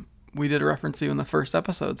 And we did reference you in the first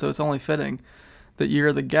episode, so it's only fitting that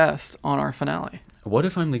you're the guest on our finale. What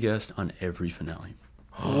if I'm the guest on every finale?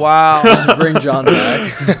 Wow. Just bring John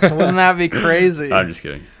back. Wouldn't that be crazy? I'm just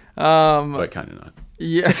kidding. But kind of not.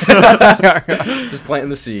 Yeah. Just planting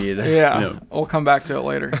the seed. Yeah. No. We'll come back to it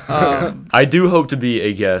later. I do hope to be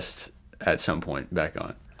a guest at some point back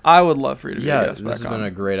on. I would love for you to be a Yeah, guest this back has been on.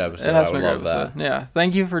 a great episode. It has I been would a great love episode. that. Yeah.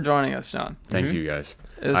 Thank you for joining us, John. Thank you guys.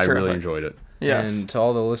 It was I terrific. really enjoyed it. Yes. And to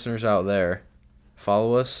all the listeners out there,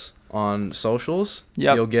 follow us on socials.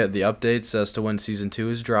 Yep. You'll get the updates as to when season 2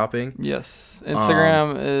 is dropping. Yes.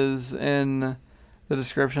 Instagram is in the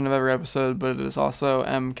description of every episode, but it is also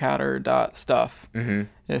mcatter.stuff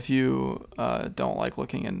if you don't like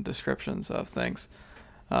looking in descriptions of things.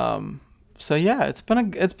 So yeah, it's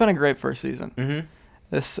been a great first season.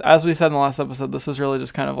 This, as we said in the last episode, this is really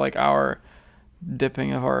just kind of like our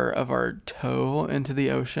dipping of our toe into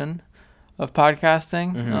the ocean of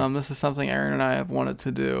podcasting. This is something Aaron and I have wanted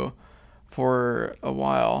to do for a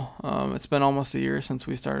while. It's been almost a year since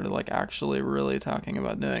we started like actually really talking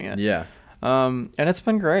about doing it. Yeah. And it's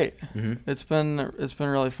been great. It's been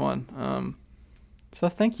really fun. So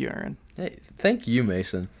thank you, Aaron. Hey, thank you,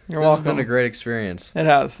 Mason. You're This welcome. has been a great experience. It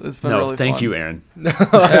has. It's been really thank fun. you, Aaron.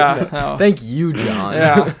 Yeah. No. Thank you, John.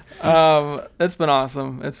 Yeah. It's been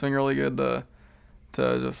awesome. It's been really good to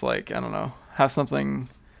just like, I don't know, have something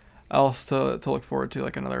else to look forward to,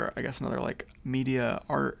 like another like media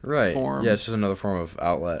art form. Yeah, it's just another form of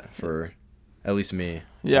outlet for at least me.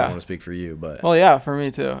 Yeah. I don't want to speak for you, but Well, yeah, for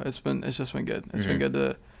me too. It's just been good. It's been good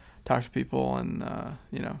to talk to people and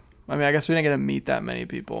I mean, I guess we didn't get to meet that many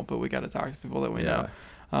people, but we got to talk to people that we know.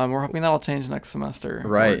 We're hoping that'll change next semester.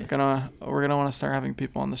 Right. We're gonna want to start having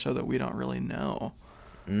people on the show that we don't really know.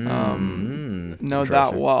 Know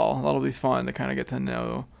that well. That'll be fun to kind of get to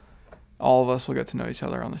know. All of us will get to know each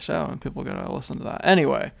other on the show, and people get to listen to that.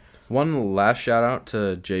 Anyway, one last shout out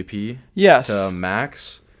to JP. Yes. To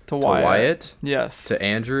Max. To Wyatt. Yes. To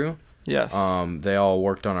Andrew. Yes. They all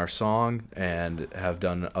worked on our song and have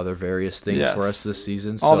done other various things for us this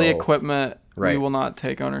season. All the equipment, Right. we will not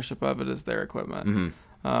take ownership of. It is their equipment.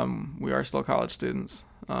 We are still college students,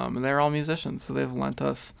 and they're all musicians, so they've lent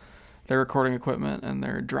us their recording equipment and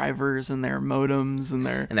their drivers and their modems and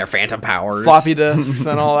their Phantom Powers, floppy disks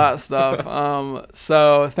and all that stuff.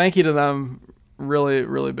 So thank you to them. Really,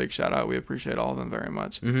 really big shout out. We appreciate all of them very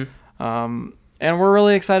much. And we're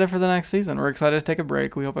really excited for the next season. We're excited to take a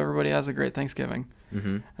break. We hope everybody has a great Thanksgiving.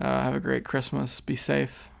 Have a great Christmas. Be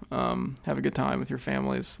safe. Have a good time with your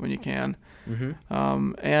families when you can.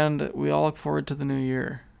 And we all look forward to the new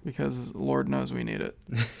year because Lord knows we need it.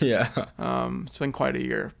 Yeah. It's been quite a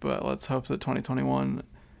year, but let's hope that 2021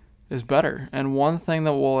 is better. And one thing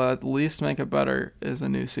that will at least make it better is a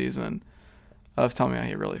new season of Tell Me How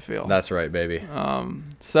You Really Feel. That's right, baby.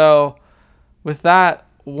 So with that,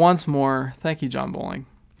 once more, thank you, John Bowling.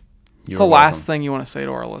 It's the You're last welcome. thing you want to say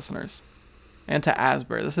to our listeners. And to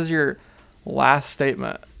Asbury. This is your last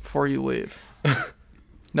statement before you leave.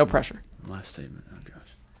 No pressure. Last statement. Oh,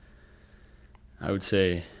 gosh. I would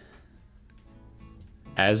say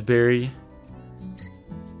Asbury,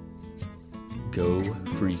 go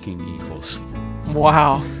freaking Eagles.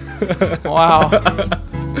 Wow. Wow.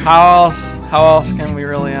 How else can we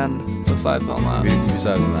really end besides on that?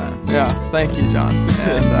 Besides that. Yeah. Thank you, John.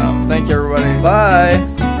 And thank you, everybody. Bye.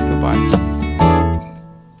 Goodbye.